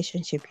healthy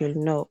relationship, you'll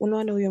know.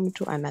 Unaona huyo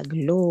mtu ana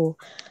glow,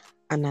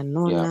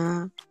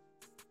 ananona.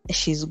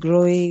 She's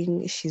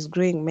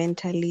growing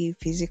mentally,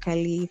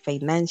 physically,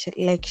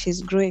 financially. Like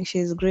she's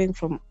growing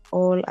from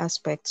all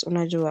aspects.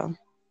 Unajua.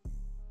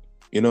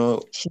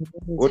 She's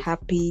always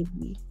happy.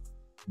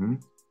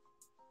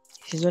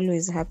 She's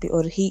always happy,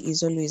 or he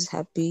is always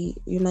happy.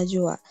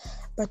 Unajua.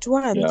 But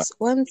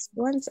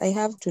once I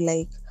have to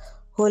like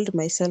hold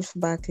myself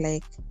back,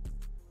 like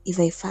if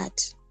I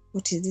fart,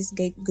 what is this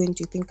guy going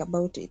to think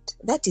about it?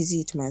 That is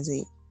it,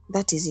 Mazi.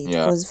 That is it.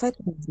 Because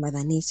farting is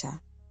Mother Nature.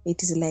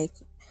 It is like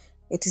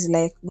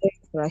going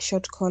for a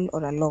short call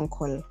or a long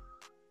call.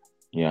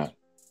 Yeah.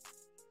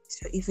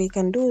 So if I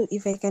can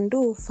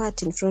do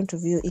fart in front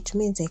of you, it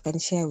means I can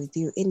share with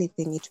you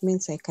anything. It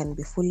means I can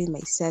be fully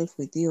myself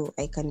with you.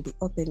 I can be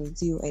open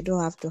with you. I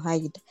don't have to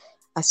hide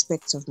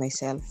aspects of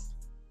myself.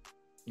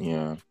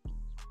 Yeah.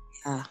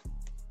 Yeah.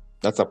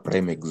 That's a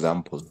prime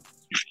example.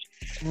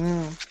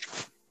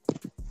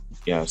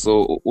 Yeah.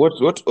 So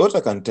what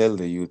I can tell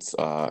the youths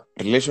are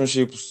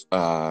relationships.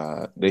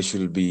 They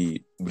should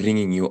be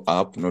bringing you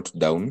up, not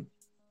down.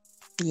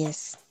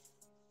 Yes.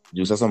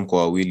 Juu sasa mko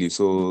wawili,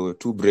 so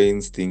two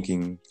brains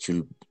thinking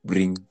should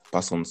bring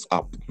persons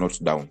up,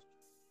 not down.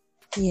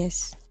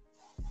 Yes.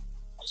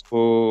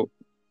 So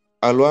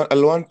I'll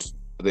want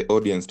the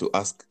audience to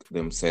ask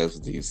themselves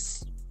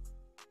this: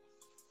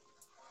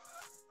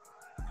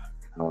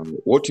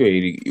 what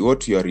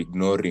you are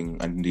ignoring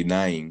and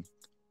denying,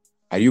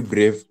 are you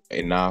brave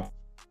enough?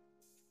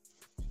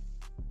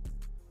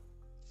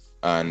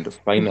 And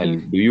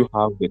finally, do you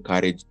have the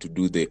courage to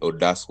do the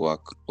audacious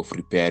work of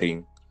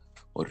repairing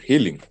or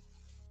healing?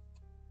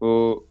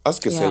 So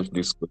ask yourself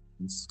these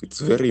questions. It's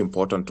very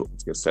important to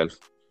ask yourself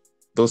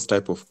those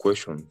type of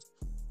questions.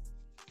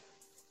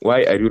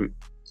 Why are you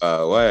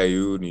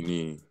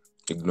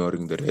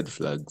ignoring the red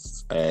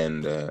flags?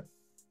 And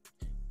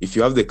if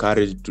you have the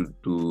courage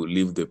to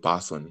leave the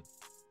person,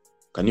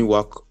 can you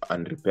work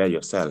and repair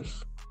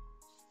yourself,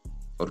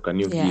 or can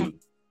you heal?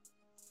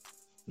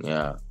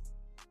 Yeah.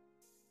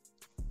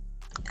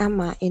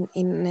 Ama in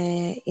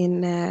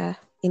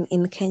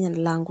Kenyan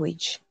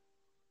language.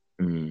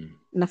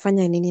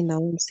 Nafanya nini na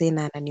huyu msee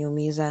na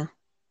ananiumiza?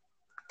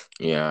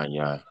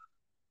 Yeah.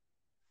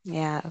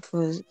 Yeah,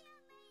 because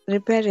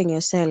repairing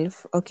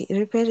yourself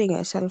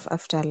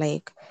after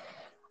like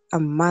a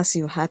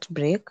massive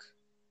heartbreak,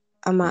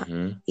 a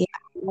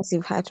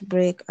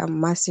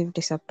massive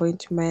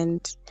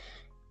disappointment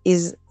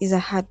is a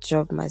hard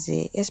job,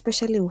 mazee,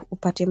 especially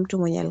upate mtu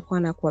mwenye alikuwa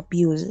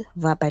anakuabuse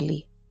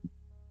verbally.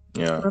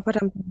 Yeah.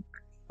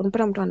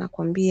 Unapata mtu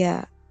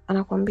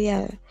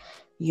anakwambia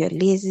you're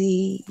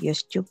lazy, you're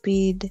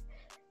stupid,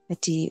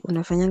 ati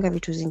unafanyanga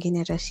vitu zingine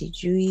hata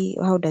sijui,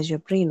 how does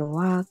your brain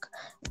work,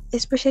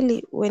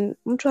 especially when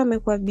mtu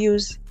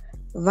amekuabuse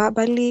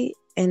verbally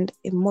and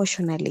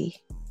emotionally.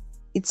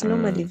 It's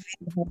normally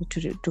very hard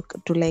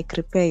to like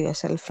repair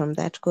yourself from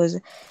that,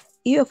 because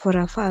you, for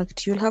a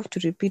fact, you'll have to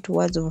repeat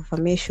words of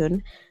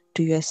affirmation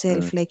to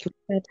yourself. Like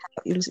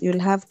you'll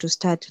have to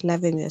start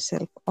loving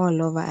yourself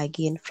all over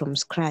again from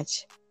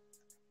scratch.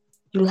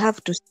 You'll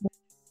have to start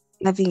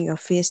loving your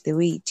face the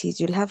way it is.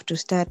 You'll have to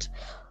start.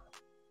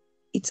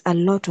 It's a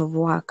lot of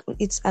work.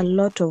 It's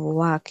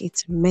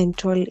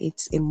mental,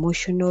 it's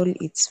emotional,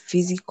 it's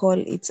physical.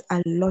 It's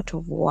a lot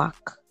of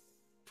work.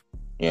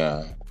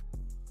 Yeah.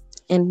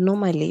 And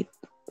normally,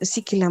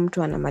 si kila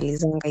mtu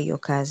anamalizanga hiyo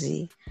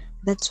kazi.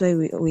 That's why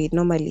we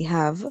normally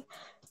have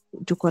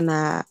tuko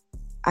na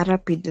a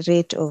rapid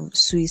rate of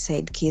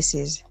suicide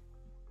cases.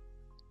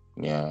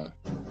 Yeah.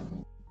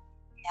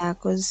 Yeah,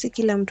 because si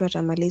kila mtu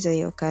atamaliza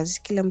hiyo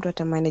kazi, kila mtu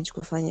atamanage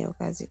kufanya hiyo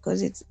kazi,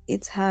 because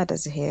it's hard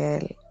as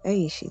hell.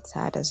 It's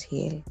hard as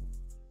hell.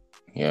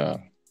 Yeah.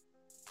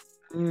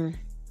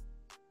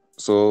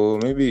 So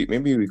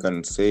maybe we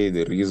can say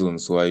the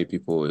reasons why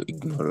people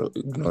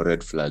ignore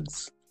red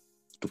flags.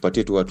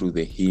 Tupatie tu watu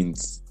the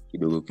hints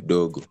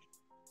kidogo.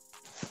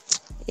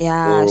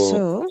 Yeah,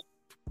 so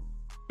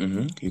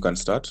you can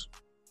start.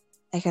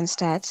 I can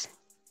start.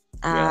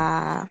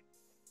 Yeah.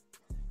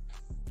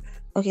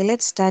 Okay,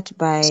 let's start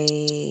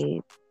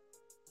by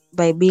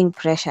being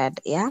pressured.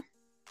 Yeah.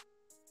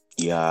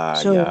 Yeah,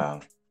 So yeah.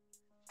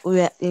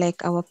 we're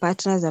like our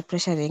partners are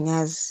pressuring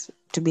us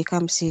to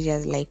become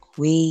serious like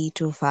way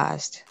too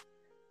fast.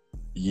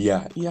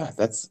 Yeah,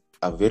 that's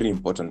a very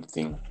important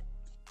thing.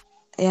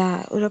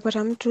 Yeah,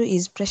 unapata mtu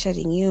is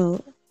pressuring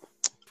you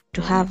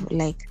to have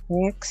like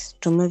sex,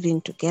 to move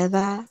in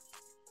together.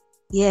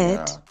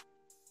 Yet Yeah.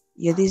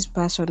 you're this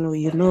person who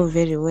you know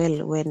very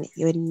well when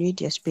you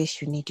need your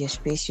space, you need your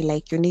space.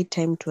 You need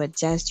time to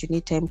adjust, you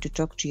need time to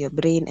talk to your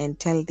brain and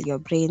tell your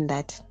brain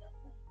that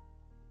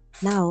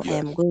now I Yeah.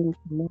 am going to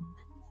move.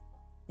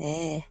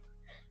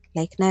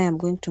 Like now I'm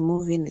going to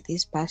move in with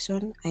this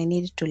person. I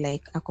need to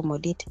like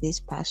accommodate this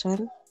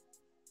person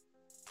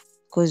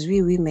because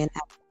we women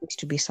are meant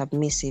to be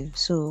submissive.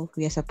 So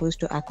we are supposed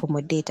to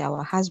accommodate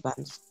our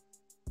husbands.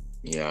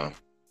 Yeah.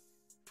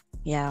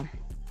 Yeah.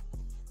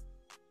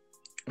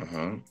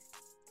 Uh-huh.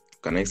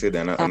 Can I say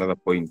Uh, another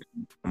point?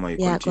 Am I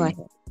yeah, go continue?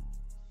 ahead.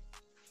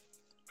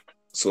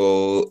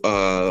 So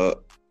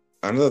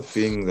another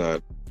thing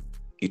that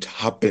it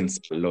happens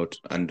a lot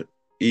and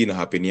hii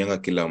inahapenianga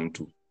kila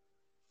mtu.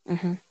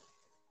 Mm-hmm.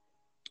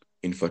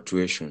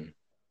 Infatuation.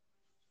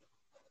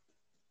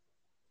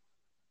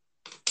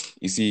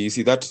 You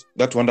see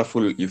that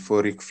wonderful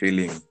euphoric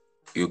feeling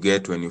you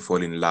get when you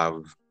fall in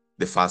love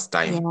the first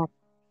time. Yeah.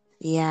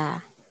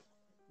 Yeah.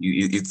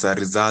 It's a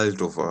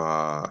result of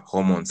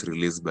hormones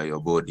released by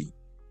your body.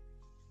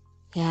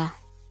 Yeah.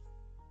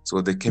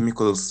 So the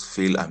chemicals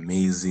feel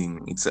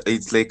amazing.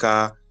 It's like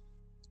a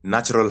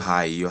natural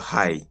high. You're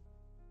high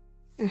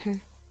Mm-hmm.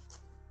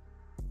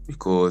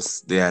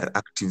 because they are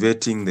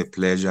activating the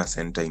pleasure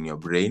center in your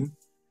brain,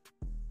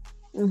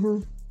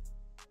 Mm-hmm.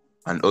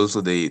 and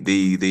also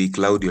they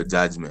cloud your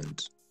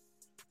judgment.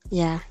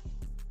 Yeah.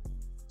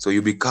 So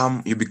you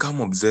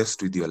become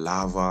obsessed with your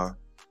lover,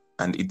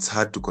 and it's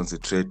hard to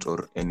concentrate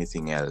or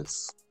anything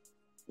else.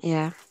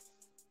 Yeah.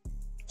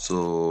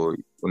 So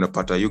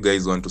unapata you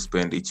guys want to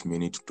spend each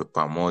minute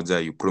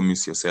pamoja. You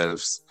promise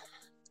yourselves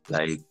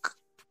like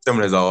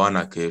mnaweza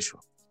oana kesho.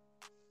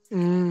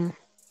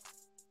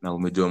 Na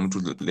umejua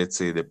mtu, let's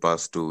say the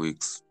past 2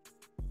 weeks.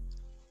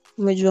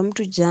 Umejua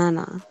mtu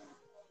jana.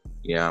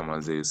 Yeah,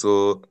 mazee.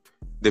 So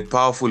the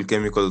powerful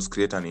chemicals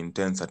create an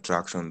intense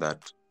attraction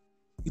that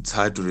it's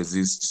hard to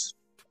resist,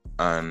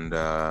 and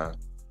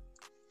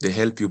they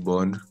help you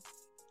bond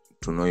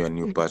to know your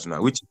new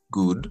partner, which is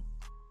good.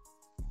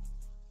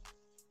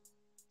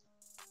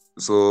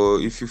 So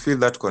if you feel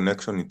that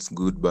connection, it's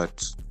good,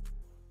 but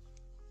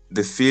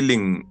the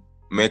feeling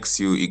makes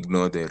you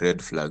ignore the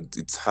red flags.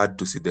 It's hard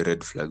to see the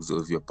red flags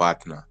of your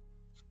partner.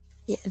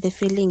 Yeah, the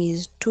feeling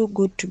is too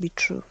good to be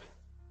true.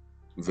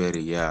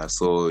 Very, yeah.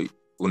 So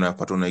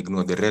unapata una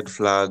ignore the red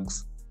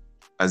flags.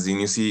 As in,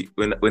 you see,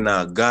 when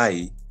a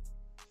guy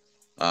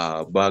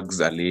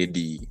bugs a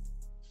lady,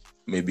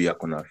 maybe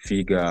akona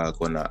figure,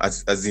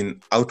 as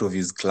in out of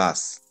his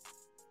class.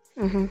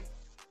 Mm-hmm.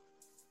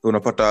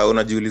 Unapata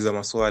unajiuliza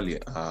maswali,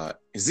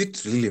 is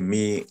it really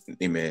me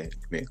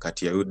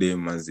nimekatia yude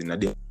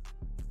mazinadi?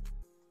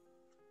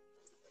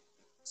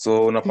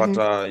 So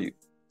unapata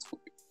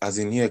as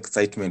in here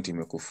excitement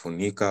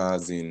imekufunika,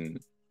 as in,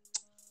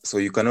 so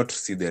you cannot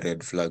see the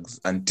red flags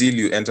until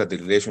you enter the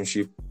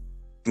relationship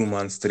 2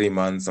 months, 3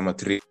 months, ama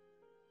 3.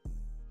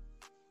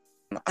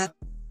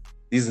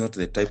 This is not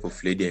the type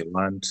of lady I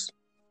want.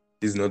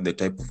 This is not the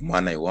type of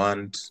man I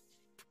want.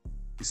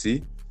 You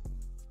see?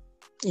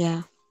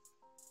 Yeah.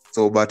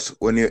 So but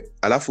when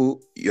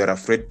you're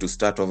afraid to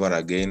start over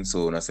again,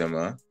 so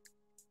unasema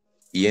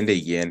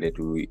iende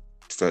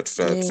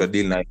tuta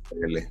deal na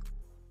ile.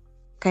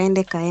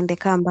 Kaende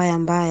kaa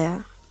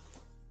mbaya.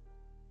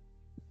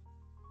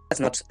 That's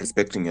not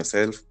respecting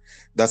yourself.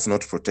 That's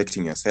not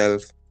protecting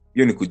yourself.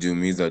 Hiyo ni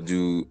kujiumiza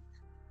juu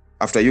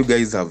after you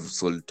guys have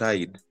soul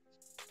tied,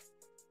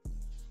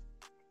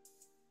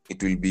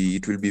 it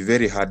will be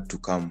very hard to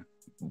come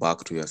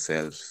back to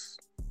yourself.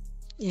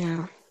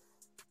 Yeah.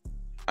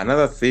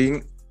 Another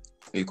thing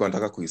nilikuwa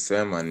nataka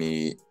kuisema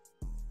ni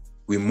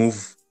we move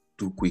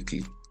too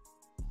quickly.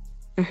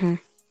 Mm-hmm.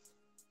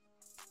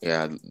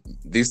 Yeah,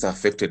 this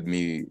affected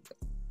me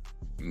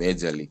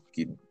majorly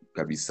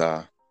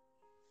kabisa,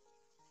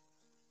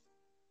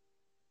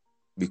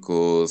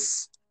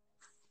 because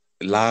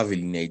love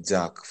will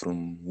hijack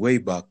from way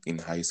back in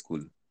high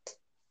school.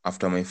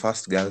 After my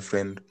first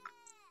girlfriend,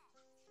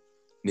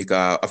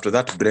 after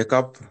that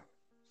breakup,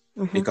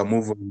 nika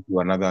move on to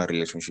another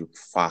relationship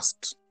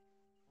fast.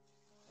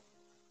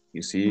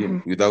 You see,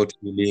 without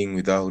healing,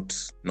 without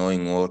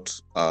knowing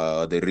what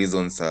the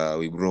reasons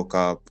we broke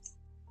up.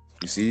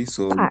 You see,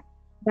 so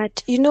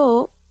but you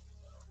know,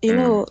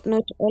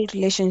 not all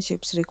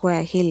relationships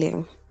require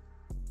healing,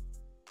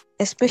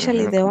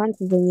 especially the ones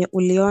zenye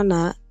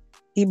uliona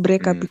hii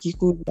breakup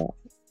ikikuja.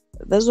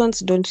 Those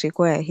ones don't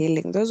require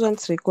healing. Those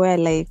ones require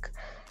like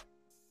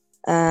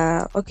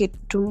okay,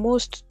 to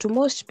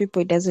most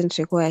people it doesn't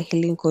require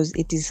healing because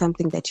it is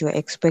something that you are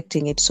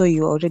expecting it, so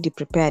you're already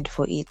prepared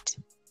for it.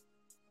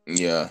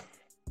 Yeah.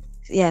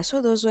 Yeah,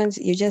 so those ones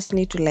you just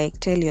need to like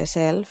tell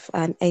yourself,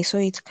 and I saw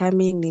it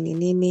coming, nini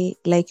nini.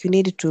 Like you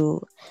need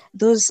to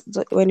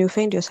when you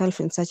find yourself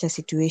in such a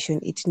situation,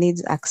 it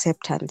needs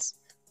acceptance,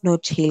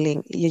 not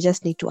healing. You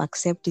just need to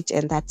accept it,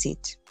 and that's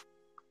it.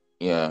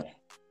 Yeah.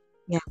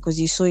 Yeah, because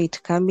you saw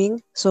it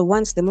coming. So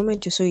once the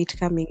moment you saw it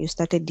coming, you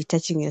started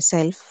detaching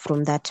yourself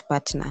from that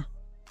partner.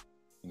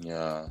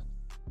 Yeah.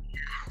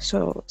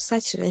 So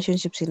such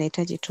relationships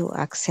inahitaji tu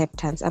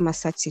acceptance, ama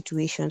such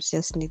situations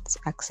just needs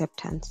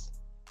acceptance.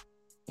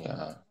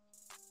 Yeah.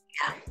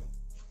 Yeah.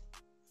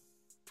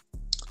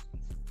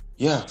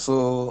 Yeah.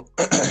 So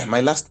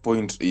my last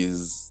point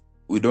is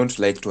we don't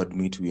like to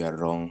admit we are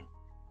wrong.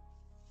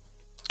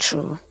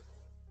 True.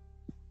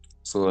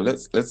 So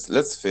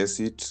let's face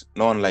it.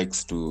 No one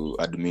likes to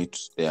admit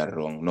they are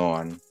wrong. No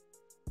one.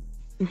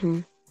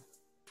 Mm-hmm.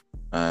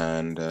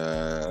 And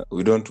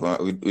we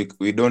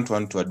don't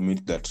want to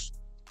admit that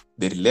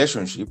the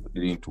relationship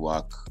didn't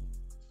work.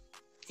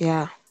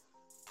 Yeah.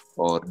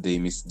 Or they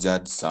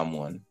misjudged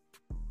someone.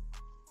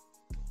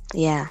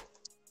 Yeah.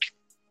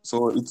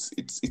 So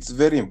it's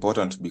very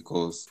important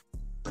because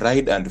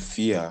pride and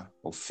fear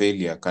of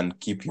failure can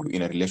keep you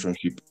in a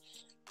relationship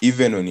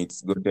even when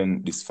it's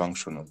gotten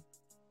dysfunctional.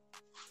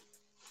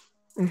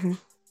 Mm-hmm.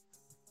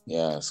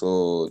 Yeah,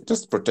 so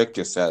just protect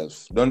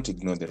yourself. Don't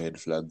ignore the red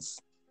flags.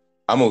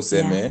 Ama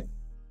useme,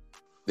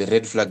 the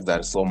red flags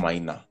are so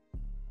minor.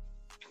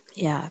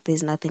 Yeah,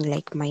 there's nothing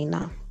like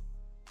minor.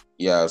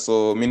 Yeah,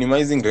 so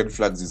minimizing red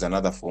flags is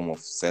another form of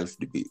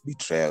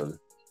self-betrayal.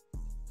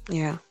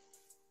 Yeah.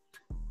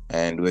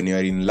 And when you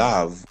are in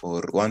love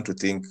or want to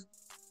think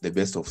the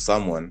best of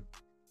someone,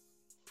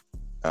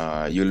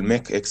 you'll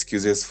make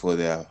excuses for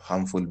their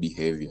harmful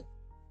behavior.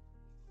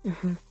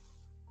 Mm-hmm.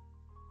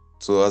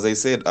 So as I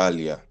said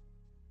earlier,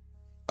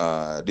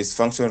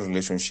 dysfunctional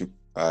relationship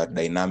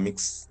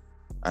dynamics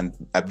and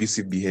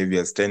abusive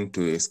behaviors tend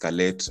to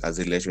escalate as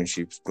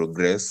relationships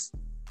progress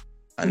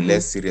and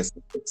less serious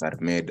efforts are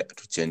made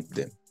to change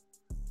them.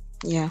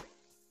 Yeah.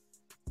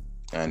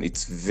 And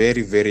it's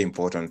very, very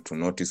important to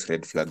notice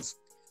red flags,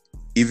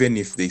 even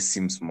if they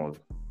seem small.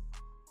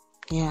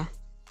 Yeah.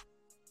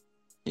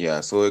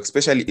 Yeah, so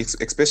especially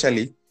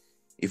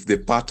if the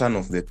pattern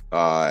of the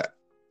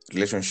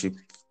relationship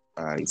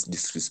is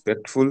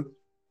disrespectful,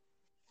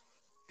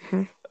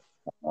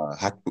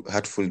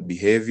 hurtful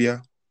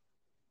behavior.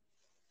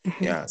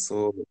 Yeah,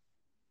 so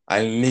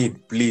I'll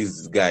need,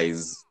 please,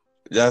 guys,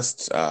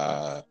 just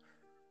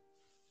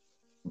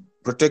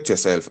protect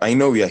yourself. I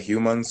know we are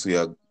humans, we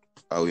are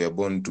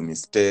born to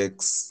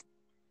mistakes,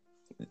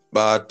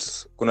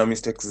 but kuna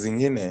mistakes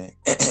zingine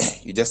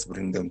you just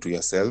bring them to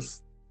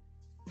yourself,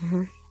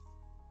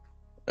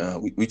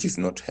 which is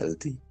not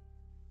healthy.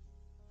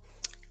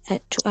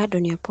 To add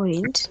on your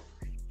point,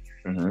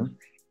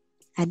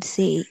 I'd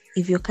say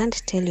if you can't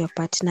tell your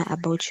partner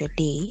about your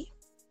day,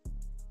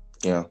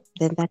 yeah,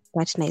 then that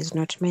partner is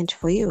not meant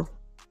for you.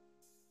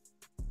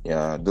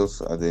 Yeah,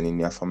 those are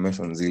the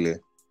affirmations zile.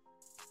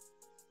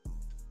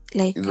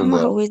 Like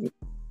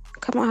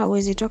kama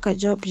hawezi toka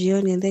job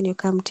jioni and then you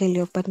come tell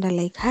your partner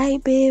like, hi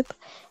babe,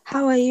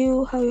 how are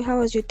you?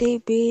 How has your day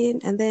been?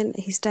 And then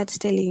he starts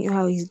telling you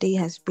how his day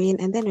has been,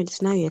 and then when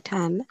it's now your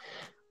turn,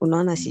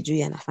 unaona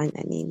sijui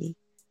anafanya nini.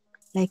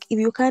 Like if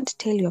you can't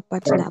tell your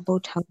partner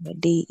about how your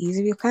day is,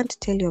 if you can't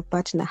tell your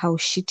partner how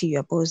shitty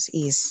your boss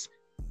is,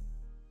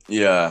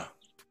 yeah,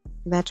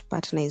 that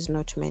partner is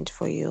not meant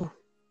for you.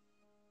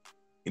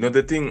 You know,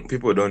 the thing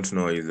people don't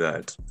know is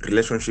that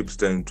relationships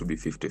tend to be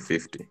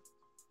 50-50.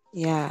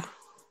 Yeah.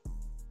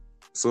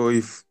 So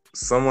if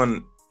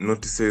someone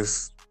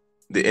notices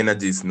the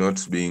energy is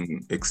not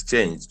being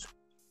exchanged,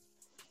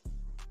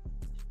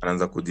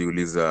 anaanza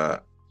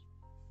kujiuliza,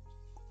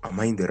 am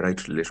I in the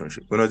right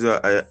relationship?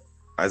 Unajua,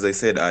 as I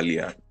said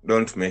earlier,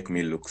 don't make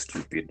me look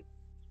stupid.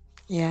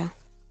 Yeah.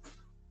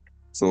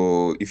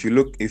 So if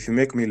you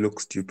make me look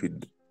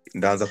stupid,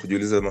 ndaanza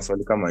kujiuliza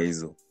maswali kama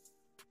hizo.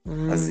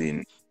 As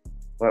in,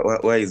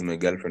 why is my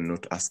girlfriend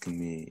not asking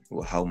me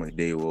how my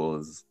day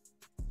was?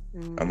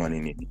 Ama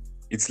nini?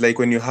 It's like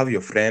when you have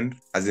your friend,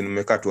 as in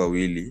mmeka tu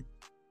wawili,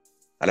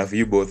 alafu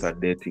you both are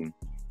dating.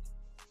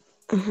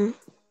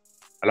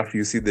 Alafu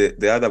you see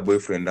the other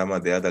boyfriend ama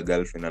the other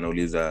girlfriend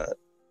anauliza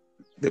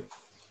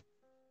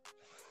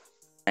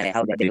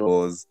how the day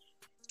was,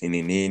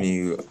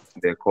 nini,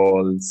 the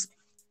calls.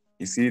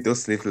 You see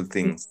those little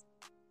things.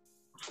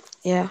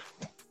 Yeah.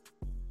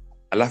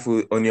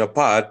 Alafu on your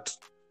part,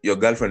 your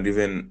girlfriend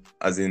even,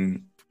 as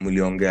in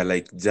mliongea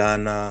like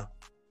jana,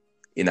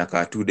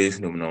 inakaa 2 days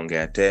ndio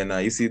mnaongea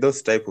tena. You see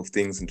those type of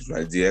things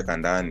tunajiweka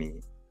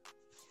ndani.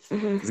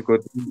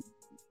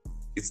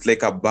 It's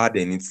like a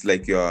burden. It's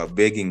like you're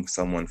begging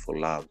someone for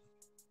love.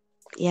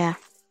 Yeah.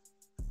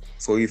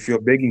 So if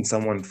you're begging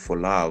someone for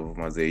love,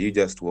 Maze, you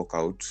just walk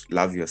out,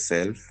 love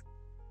yourself,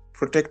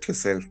 protect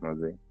yourself,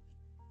 Maze.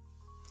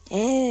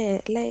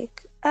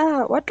 Like,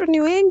 watu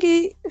ni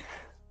wengi.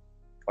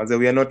 Maze,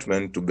 we are not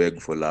meant to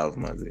beg for love,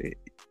 maze.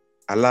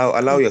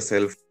 Allow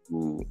yourself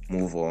to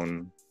move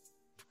on.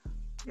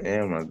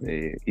 Yeah,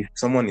 maze. If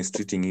someone is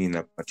treating you in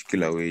a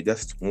particular way,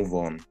 just move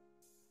on.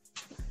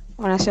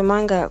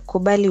 Wanasemanga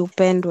kubali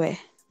upendwe.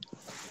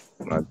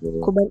 Maze,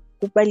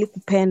 Kubali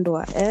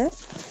kupendwa,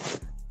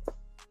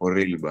 for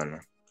real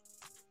bana.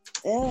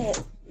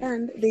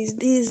 And there's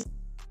this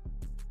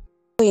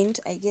point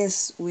I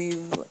guess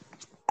we've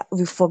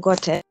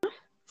forgotten.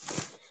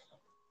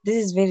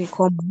 This is very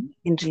common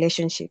in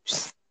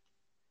relationships.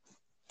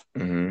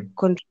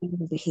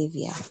 Controlling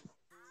behavior.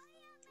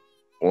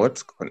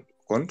 What?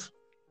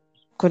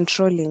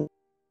 Controlling.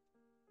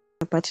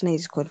 A partner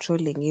is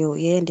controlling you.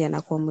 Yeye ndiye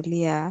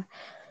anakuamulia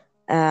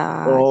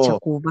cha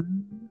kuvaa,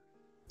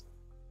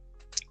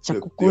 cha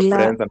kukula. Your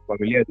friends and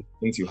family, the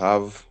things you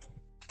have.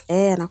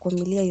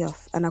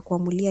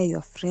 Anakuamulia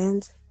your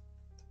friends.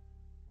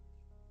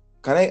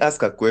 Can I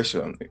ask a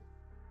question?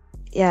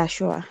 Yeah,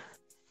 sure.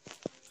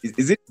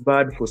 Is it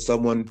bad for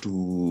someone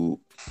to,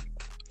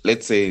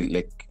 let's say,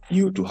 like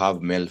you, to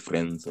have male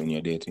friends when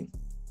you're dating?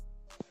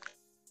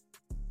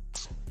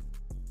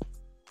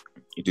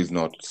 It is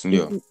not.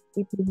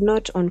 It is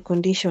not on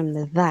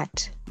condition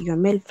that your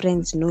male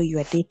friends know you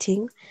are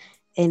dating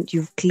and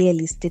you've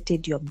clearly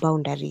stated your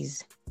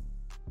boundaries.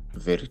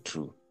 Very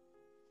true.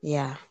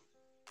 Yeah.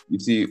 You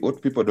see,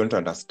 what people don't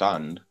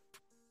understand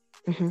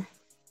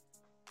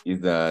is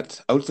that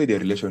outside the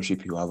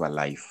relationship, you have a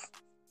life.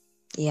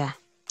 Yeah.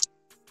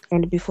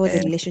 And before the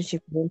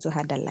relationship, you also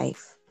had a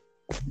life.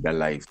 The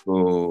life.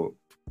 So,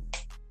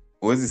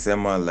 huwezi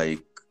sema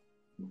like,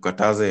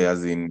 kataze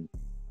as in,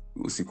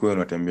 usikuwe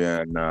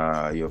unatembea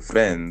na your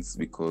friends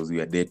because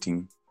we are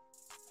dating.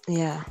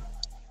 Yeah.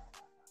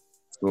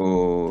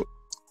 So,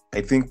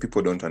 I think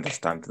people don't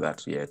understand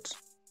that yet.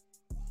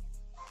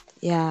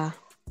 Yeah.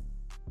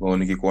 So,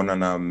 nikikuona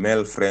na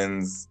male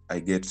friends, I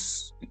get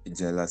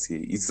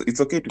jealousy.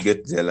 It's okay to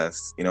get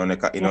jealous.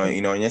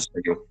 Inaonyesha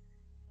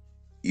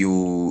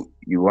you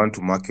want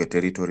to mark your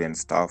territory and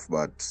stuff,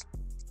 but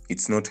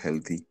it's not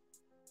healthy.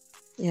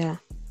 Yeah.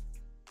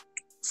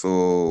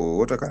 So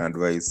what I can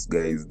advise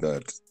guys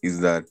is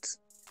that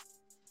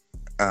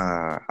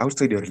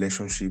outside your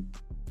relationship,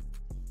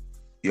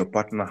 your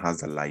partner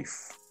has a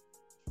life.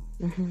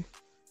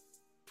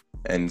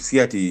 And see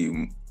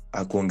ati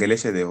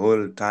akuongeleshe the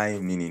whole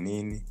time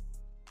nini.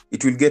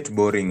 It will get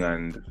boring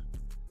and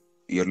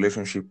your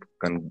relationship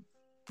can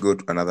go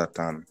to another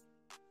turn.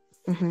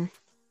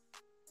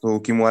 So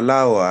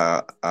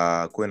ukimwalao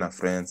kuwe na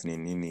friends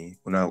nini,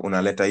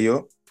 unaleta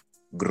hiyo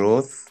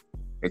growth,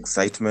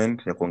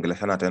 excitement ya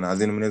kuongeleshana tena,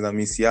 azini mnaweza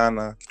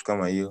misiana, kitu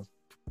kama hiyo.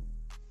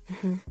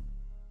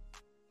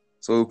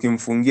 So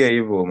ukimfungia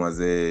hivyo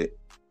maze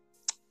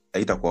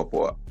haitakuwa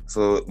poa.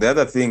 So the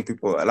other thing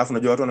people, alafu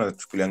najua watu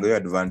wanachukulianga hiyo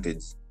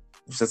advantage.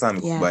 Sasa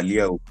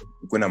amekubalia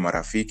ukuwe na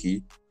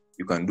marafiki,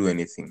 you can do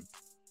anything.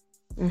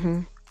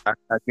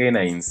 Again,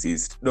 I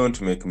insist,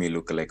 don't make me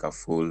look like a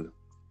fool.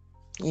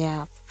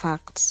 Yeah,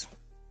 facts.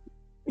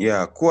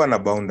 Yeah, kuwa na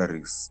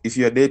boundaries. If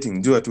you're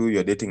dating, jua tu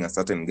you're dating a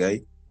certain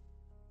guy.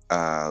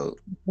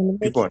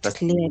 People are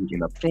touching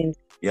you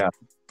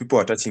people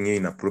are touching you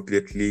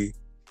inappropriately.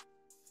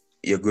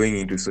 You're going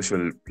into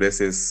social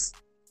places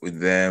with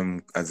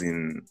them, as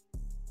in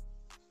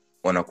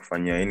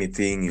wanakufanya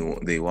anything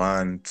they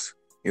want.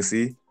 You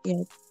see?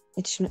 Yeah,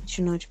 it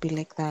should not be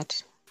like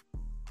that.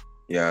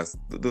 Yes,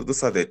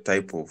 those are the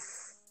type of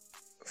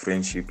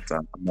friendships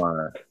and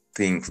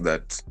things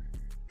that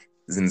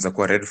zinaweza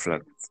kuwa red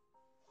flags.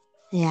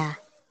 Yeah.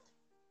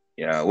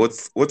 Yeah,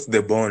 what's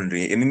the bond?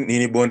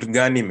 Nini bond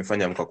gani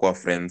imefanya mkakuwa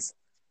friends?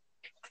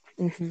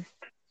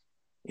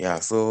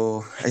 Yeah,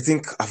 so I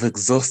think I've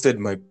exhausted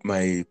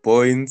my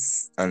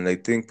points and I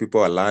think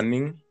people are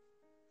learning.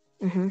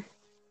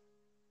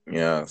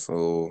 Yeah,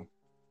 so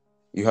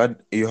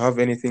you have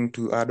anything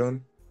to add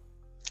on?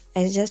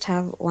 I just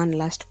have one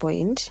last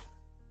point.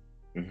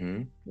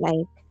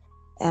 Like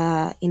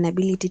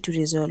inability to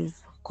resolve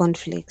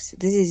conflicts.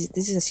 This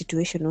is a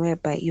situation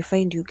whereby you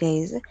find you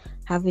guys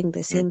having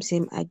the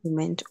same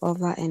argument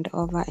over and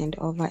over and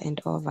over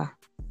and over.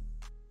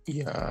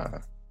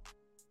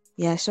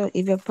 Yeah, so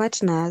if your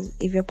partner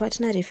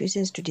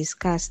refuses to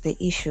discuss the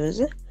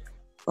issues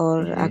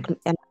or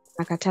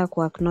anakataa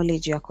ku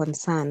acknowledge your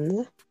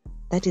concerns,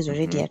 that is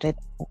already a red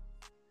flag.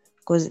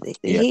 Because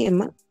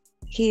him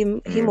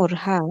or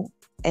her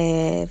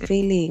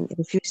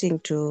refusing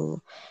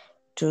to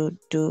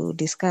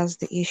discuss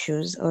the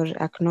issues or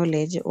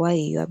acknowledge why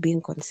you are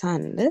being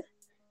concerned,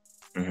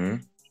 a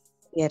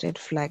red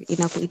flag.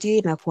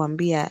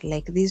 Inakuambia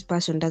like this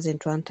person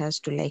doesn't want us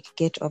to like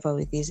get over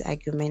with this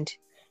argument,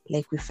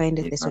 like we find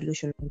the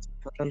solution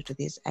to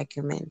this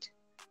argument.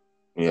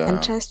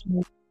 And trust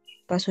me,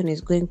 person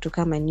is going to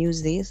come and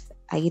use this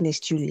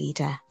against you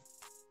later.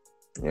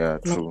 Yeah,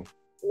 true.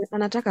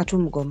 Anataka tu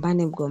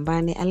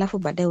mgombane alafu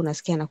baadaye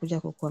unasikia anakuja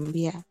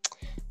kukuambia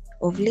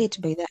of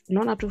late by that,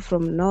 naona tu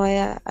from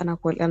nowhere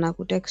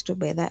anakutext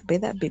by that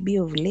baby,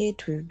 of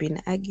late we've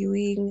been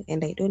arguing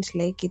and I don't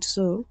like it,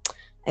 so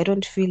I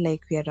don't feel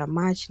like we are a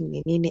match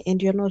nini,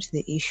 and you're not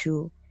the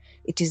issue.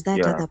 It is that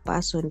Yeah. other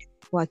person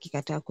who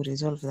akikataa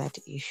kuresolve that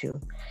issue.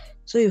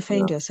 So you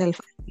find yourself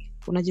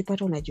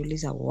unajipata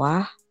unajiuliza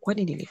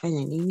kwani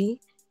nilifanya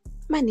nini?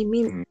 Mani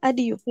mean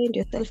hadi you find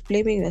yourself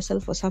blaming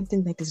yourself for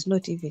something that is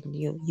not even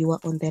you. You are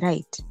on the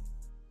right.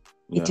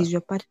 It is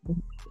your partner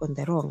on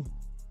the wrong.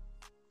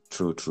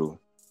 True.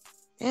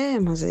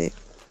 Maze.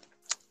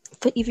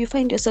 If you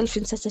find yourself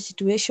in such a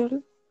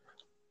situation,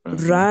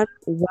 run.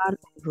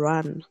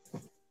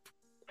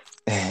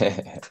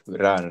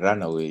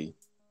 Run away.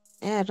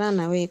 Yeah, run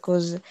away,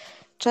 because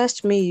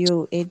trust me,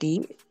 you,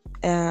 Eddie,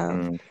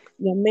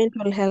 your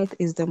mental health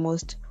is the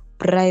most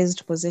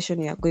prized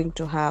possession you are going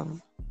to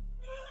have.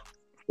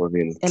 For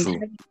real, true.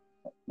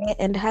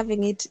 And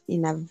having it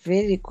in a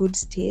very good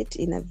state,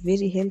 in a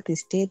very healthy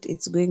state,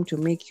 it's going to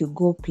make you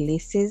go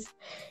places.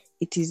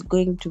 It is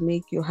going to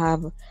make you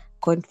have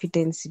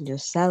confidence in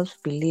yourself,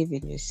 believe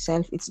in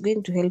yourself. It's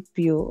going to help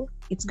you.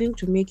 It's going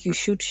to make you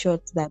shoot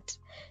shots that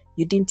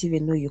you didn't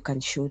even know you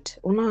can shoot.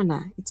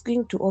 Unaona, it's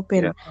going to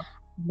open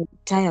the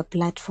entire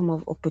platform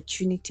of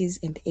opportunities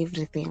and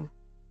everything.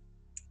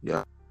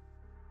 Yeah.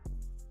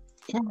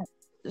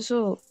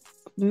 So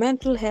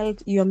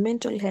your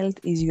mental health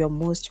is your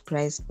most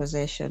prized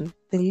possession.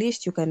 The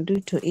least you can do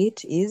to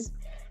it is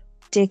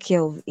take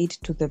care of it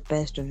to the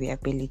best of your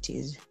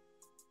abilities.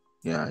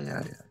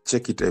 Yeah.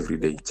 Check it every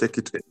day.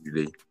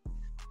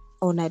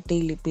 On a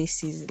daily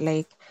basis.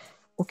 Like,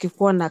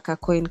 ukikuwa na ka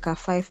coin ka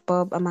 5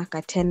 bob ama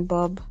ka 10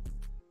 bob,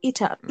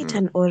 eat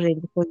an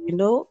orange, because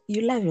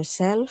you love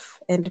yourself,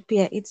 and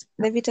pia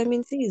the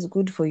vitamin C is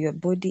good for your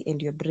body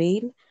and your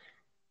brain.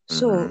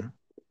 So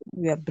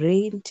your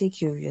brain, take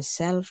care of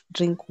yourself,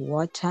 drink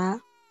water,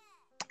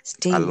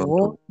 stay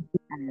warm,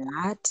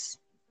 alert.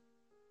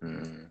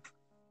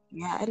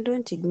 Yeah, and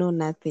don't ignore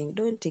nothing.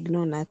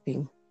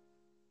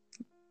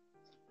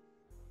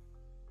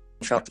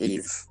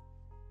 Is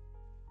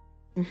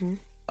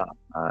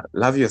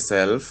love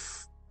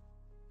yourself.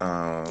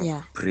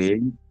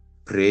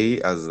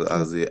 Pray as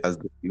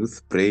the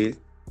youth. Pray.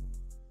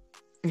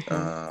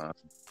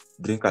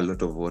 Drink a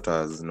lot of water,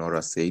 as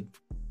Nora said.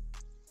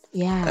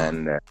 Yeah.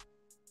 And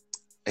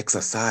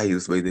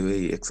exercise, by the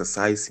way,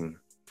 exercising.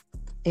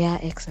 Yeah,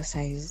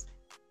 exercise.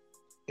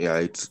 Yeah,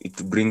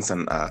 it brings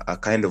a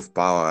kind of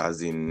power,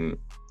 as in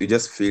you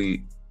just feel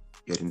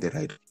you're in the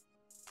right,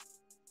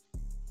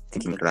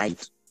 thinking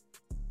right.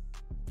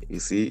 You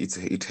see,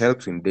 it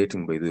helps in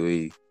dating, by the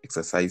way,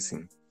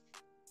 exercising.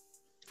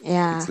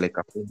 Yeah. It's like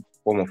a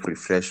form of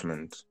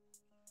refreshment.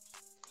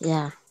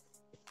 Yeah.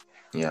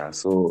 Yeah,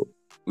 so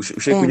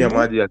ushaikunywa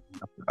maji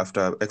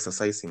after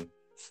exercising.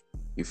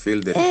 You feel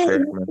the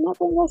refreshment.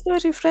 It's so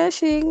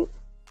refreshing.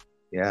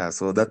 Yeah,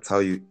 so that's how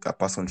a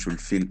person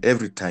should feel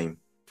every time.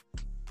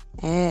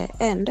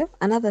 And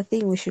another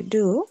thing we should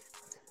do,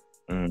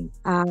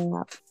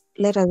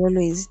 let us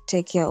always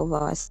take care of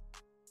us.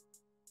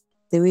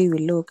 The way we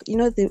look, the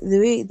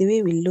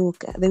way we look,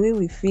 the way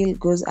we feel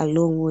goes a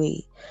long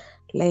way.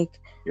 Like,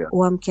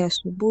 uamke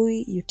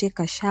asubuhi, you take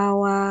a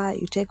shower,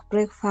 you take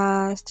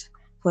breakfast.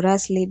 For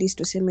us ladies,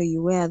 tuseme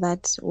you wear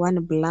that one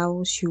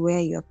blouse, you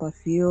wear your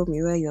perfume,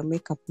 you wear your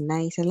makeup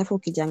nice, alafu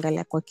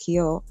ukijangalia kwa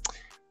kioo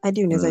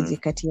hadi unaweza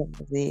jikatia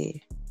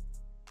mzee.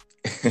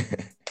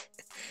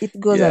 It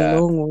goes a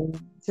long way.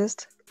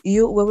 Just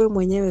wewe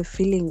mwenyewe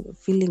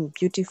feeling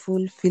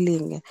beautiful,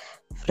 feeling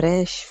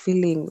fresh,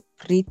 feeling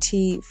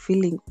pretty,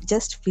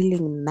 just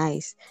feeling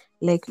nice.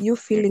 Like, you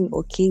feeling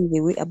okay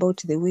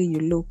about the way you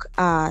look.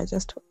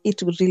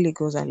 It really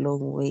goes a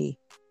long way.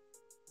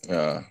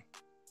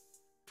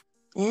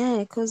 Yeah,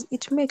 because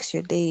it makes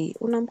your day.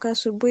 Unamka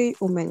asubuhi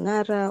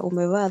umeng'ara,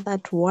 umevaa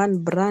that one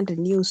brand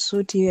new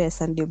suit, you are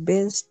Sunday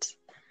best.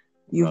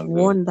 You've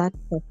worn that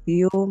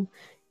perfume.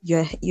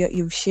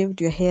 You've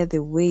shaved your hair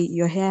the way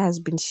your hair has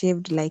been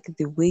shaved, like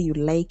the way you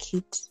like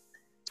it.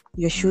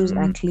 Your shoes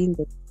are clean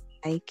the way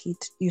you like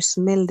it. You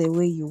smell the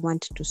way you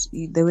want to,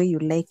 the way you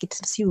like it.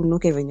 Si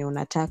unuke venye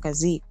unataka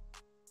zi.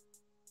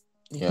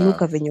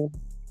 Nuka venye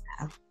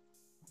unataka.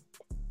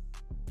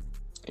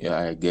 Yeah,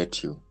 I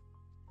get you.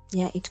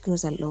 Yeah, it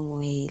goes a long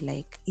way.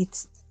 Like,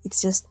 it's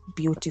just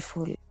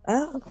beautiful.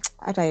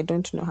 I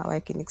don't know how I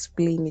can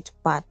explain it,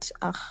 but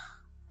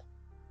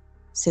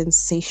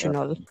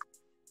sensational.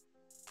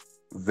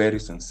 Very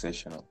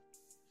sensational.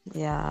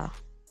 Yeah.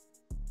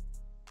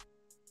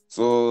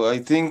 So I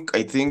think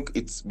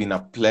it's been a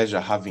pleasure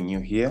having you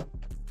here.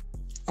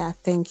 Yeah,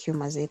 thank you,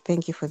 Maze.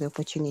 Thank you for the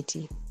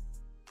opportunity.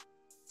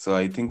 So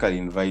I think I'll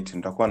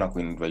nitakuwa na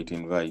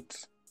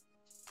invite.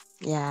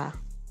 Yeah.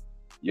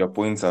 Your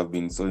points have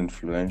been so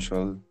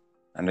influential,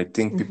 and I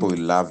think people will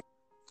love it.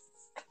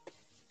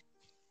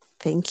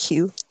 Thank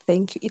you.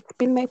 It's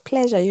been my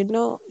pleasure.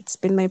 It's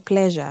been my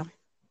pleasure.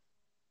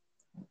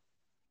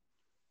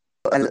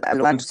 I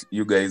want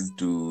you guys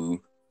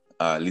to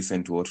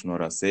listen to what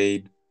Nora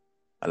said.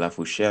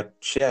 Alafu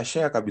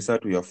share kabisa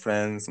to your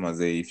friends,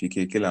 maze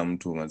ifike kila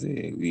mtu,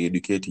 maze we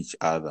educate each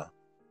other.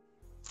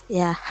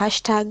 Yeah,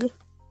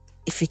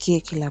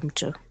 #ifikie kila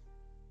mtu.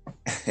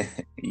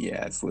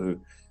 Yeah, so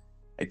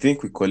I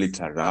think we call it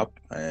a wrap,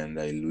 and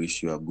I'll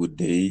wish you a good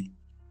day.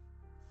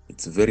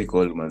 It's very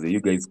cold, manze.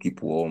 You guys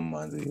keep warm,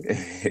 manze.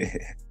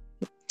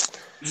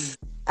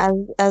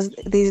 As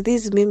there's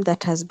this meme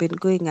that has been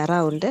going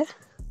around,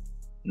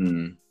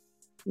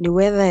 ni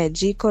weather ya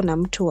jiko na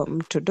mtu wa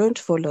mtu. Don't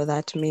follow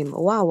that meme.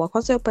 Wow,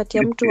 kwanza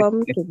upatia mtu wa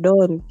mtu,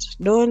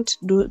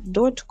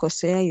 don't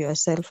kosea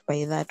yourself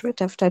by that.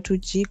 Wait, after tu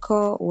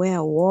jiko,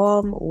 wear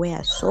warm,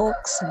 wear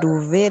socks,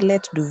 duvet,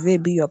 let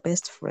duvet be your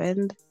best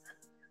friend.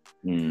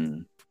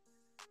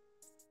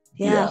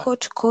 Yeah,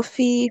 hot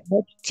coffee,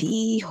 hot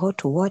tea,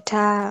 hot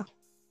water.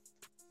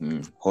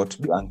 Hot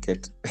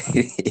blanket.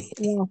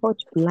 Yeah,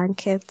 hot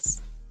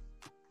blankets.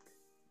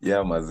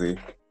 Yeah, maze.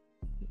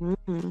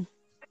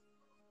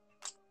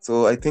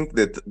 So I think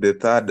that the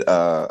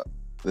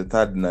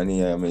third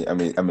nani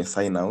ame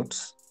sign out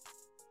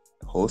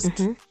host.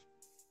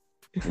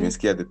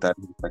 Nimesikia the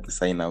third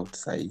sign out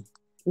sahi.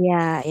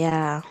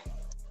 Yeah.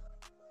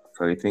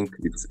 So I think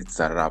it's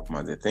a wrap,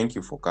 maze. Thank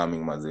you for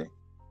coming, maze.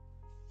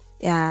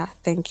 Yeah,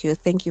 thank you.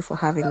 Thank you for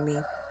having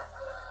me.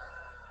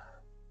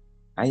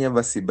 Aya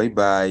basi,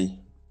 bye-bye.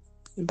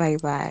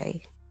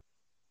 Bye-bye.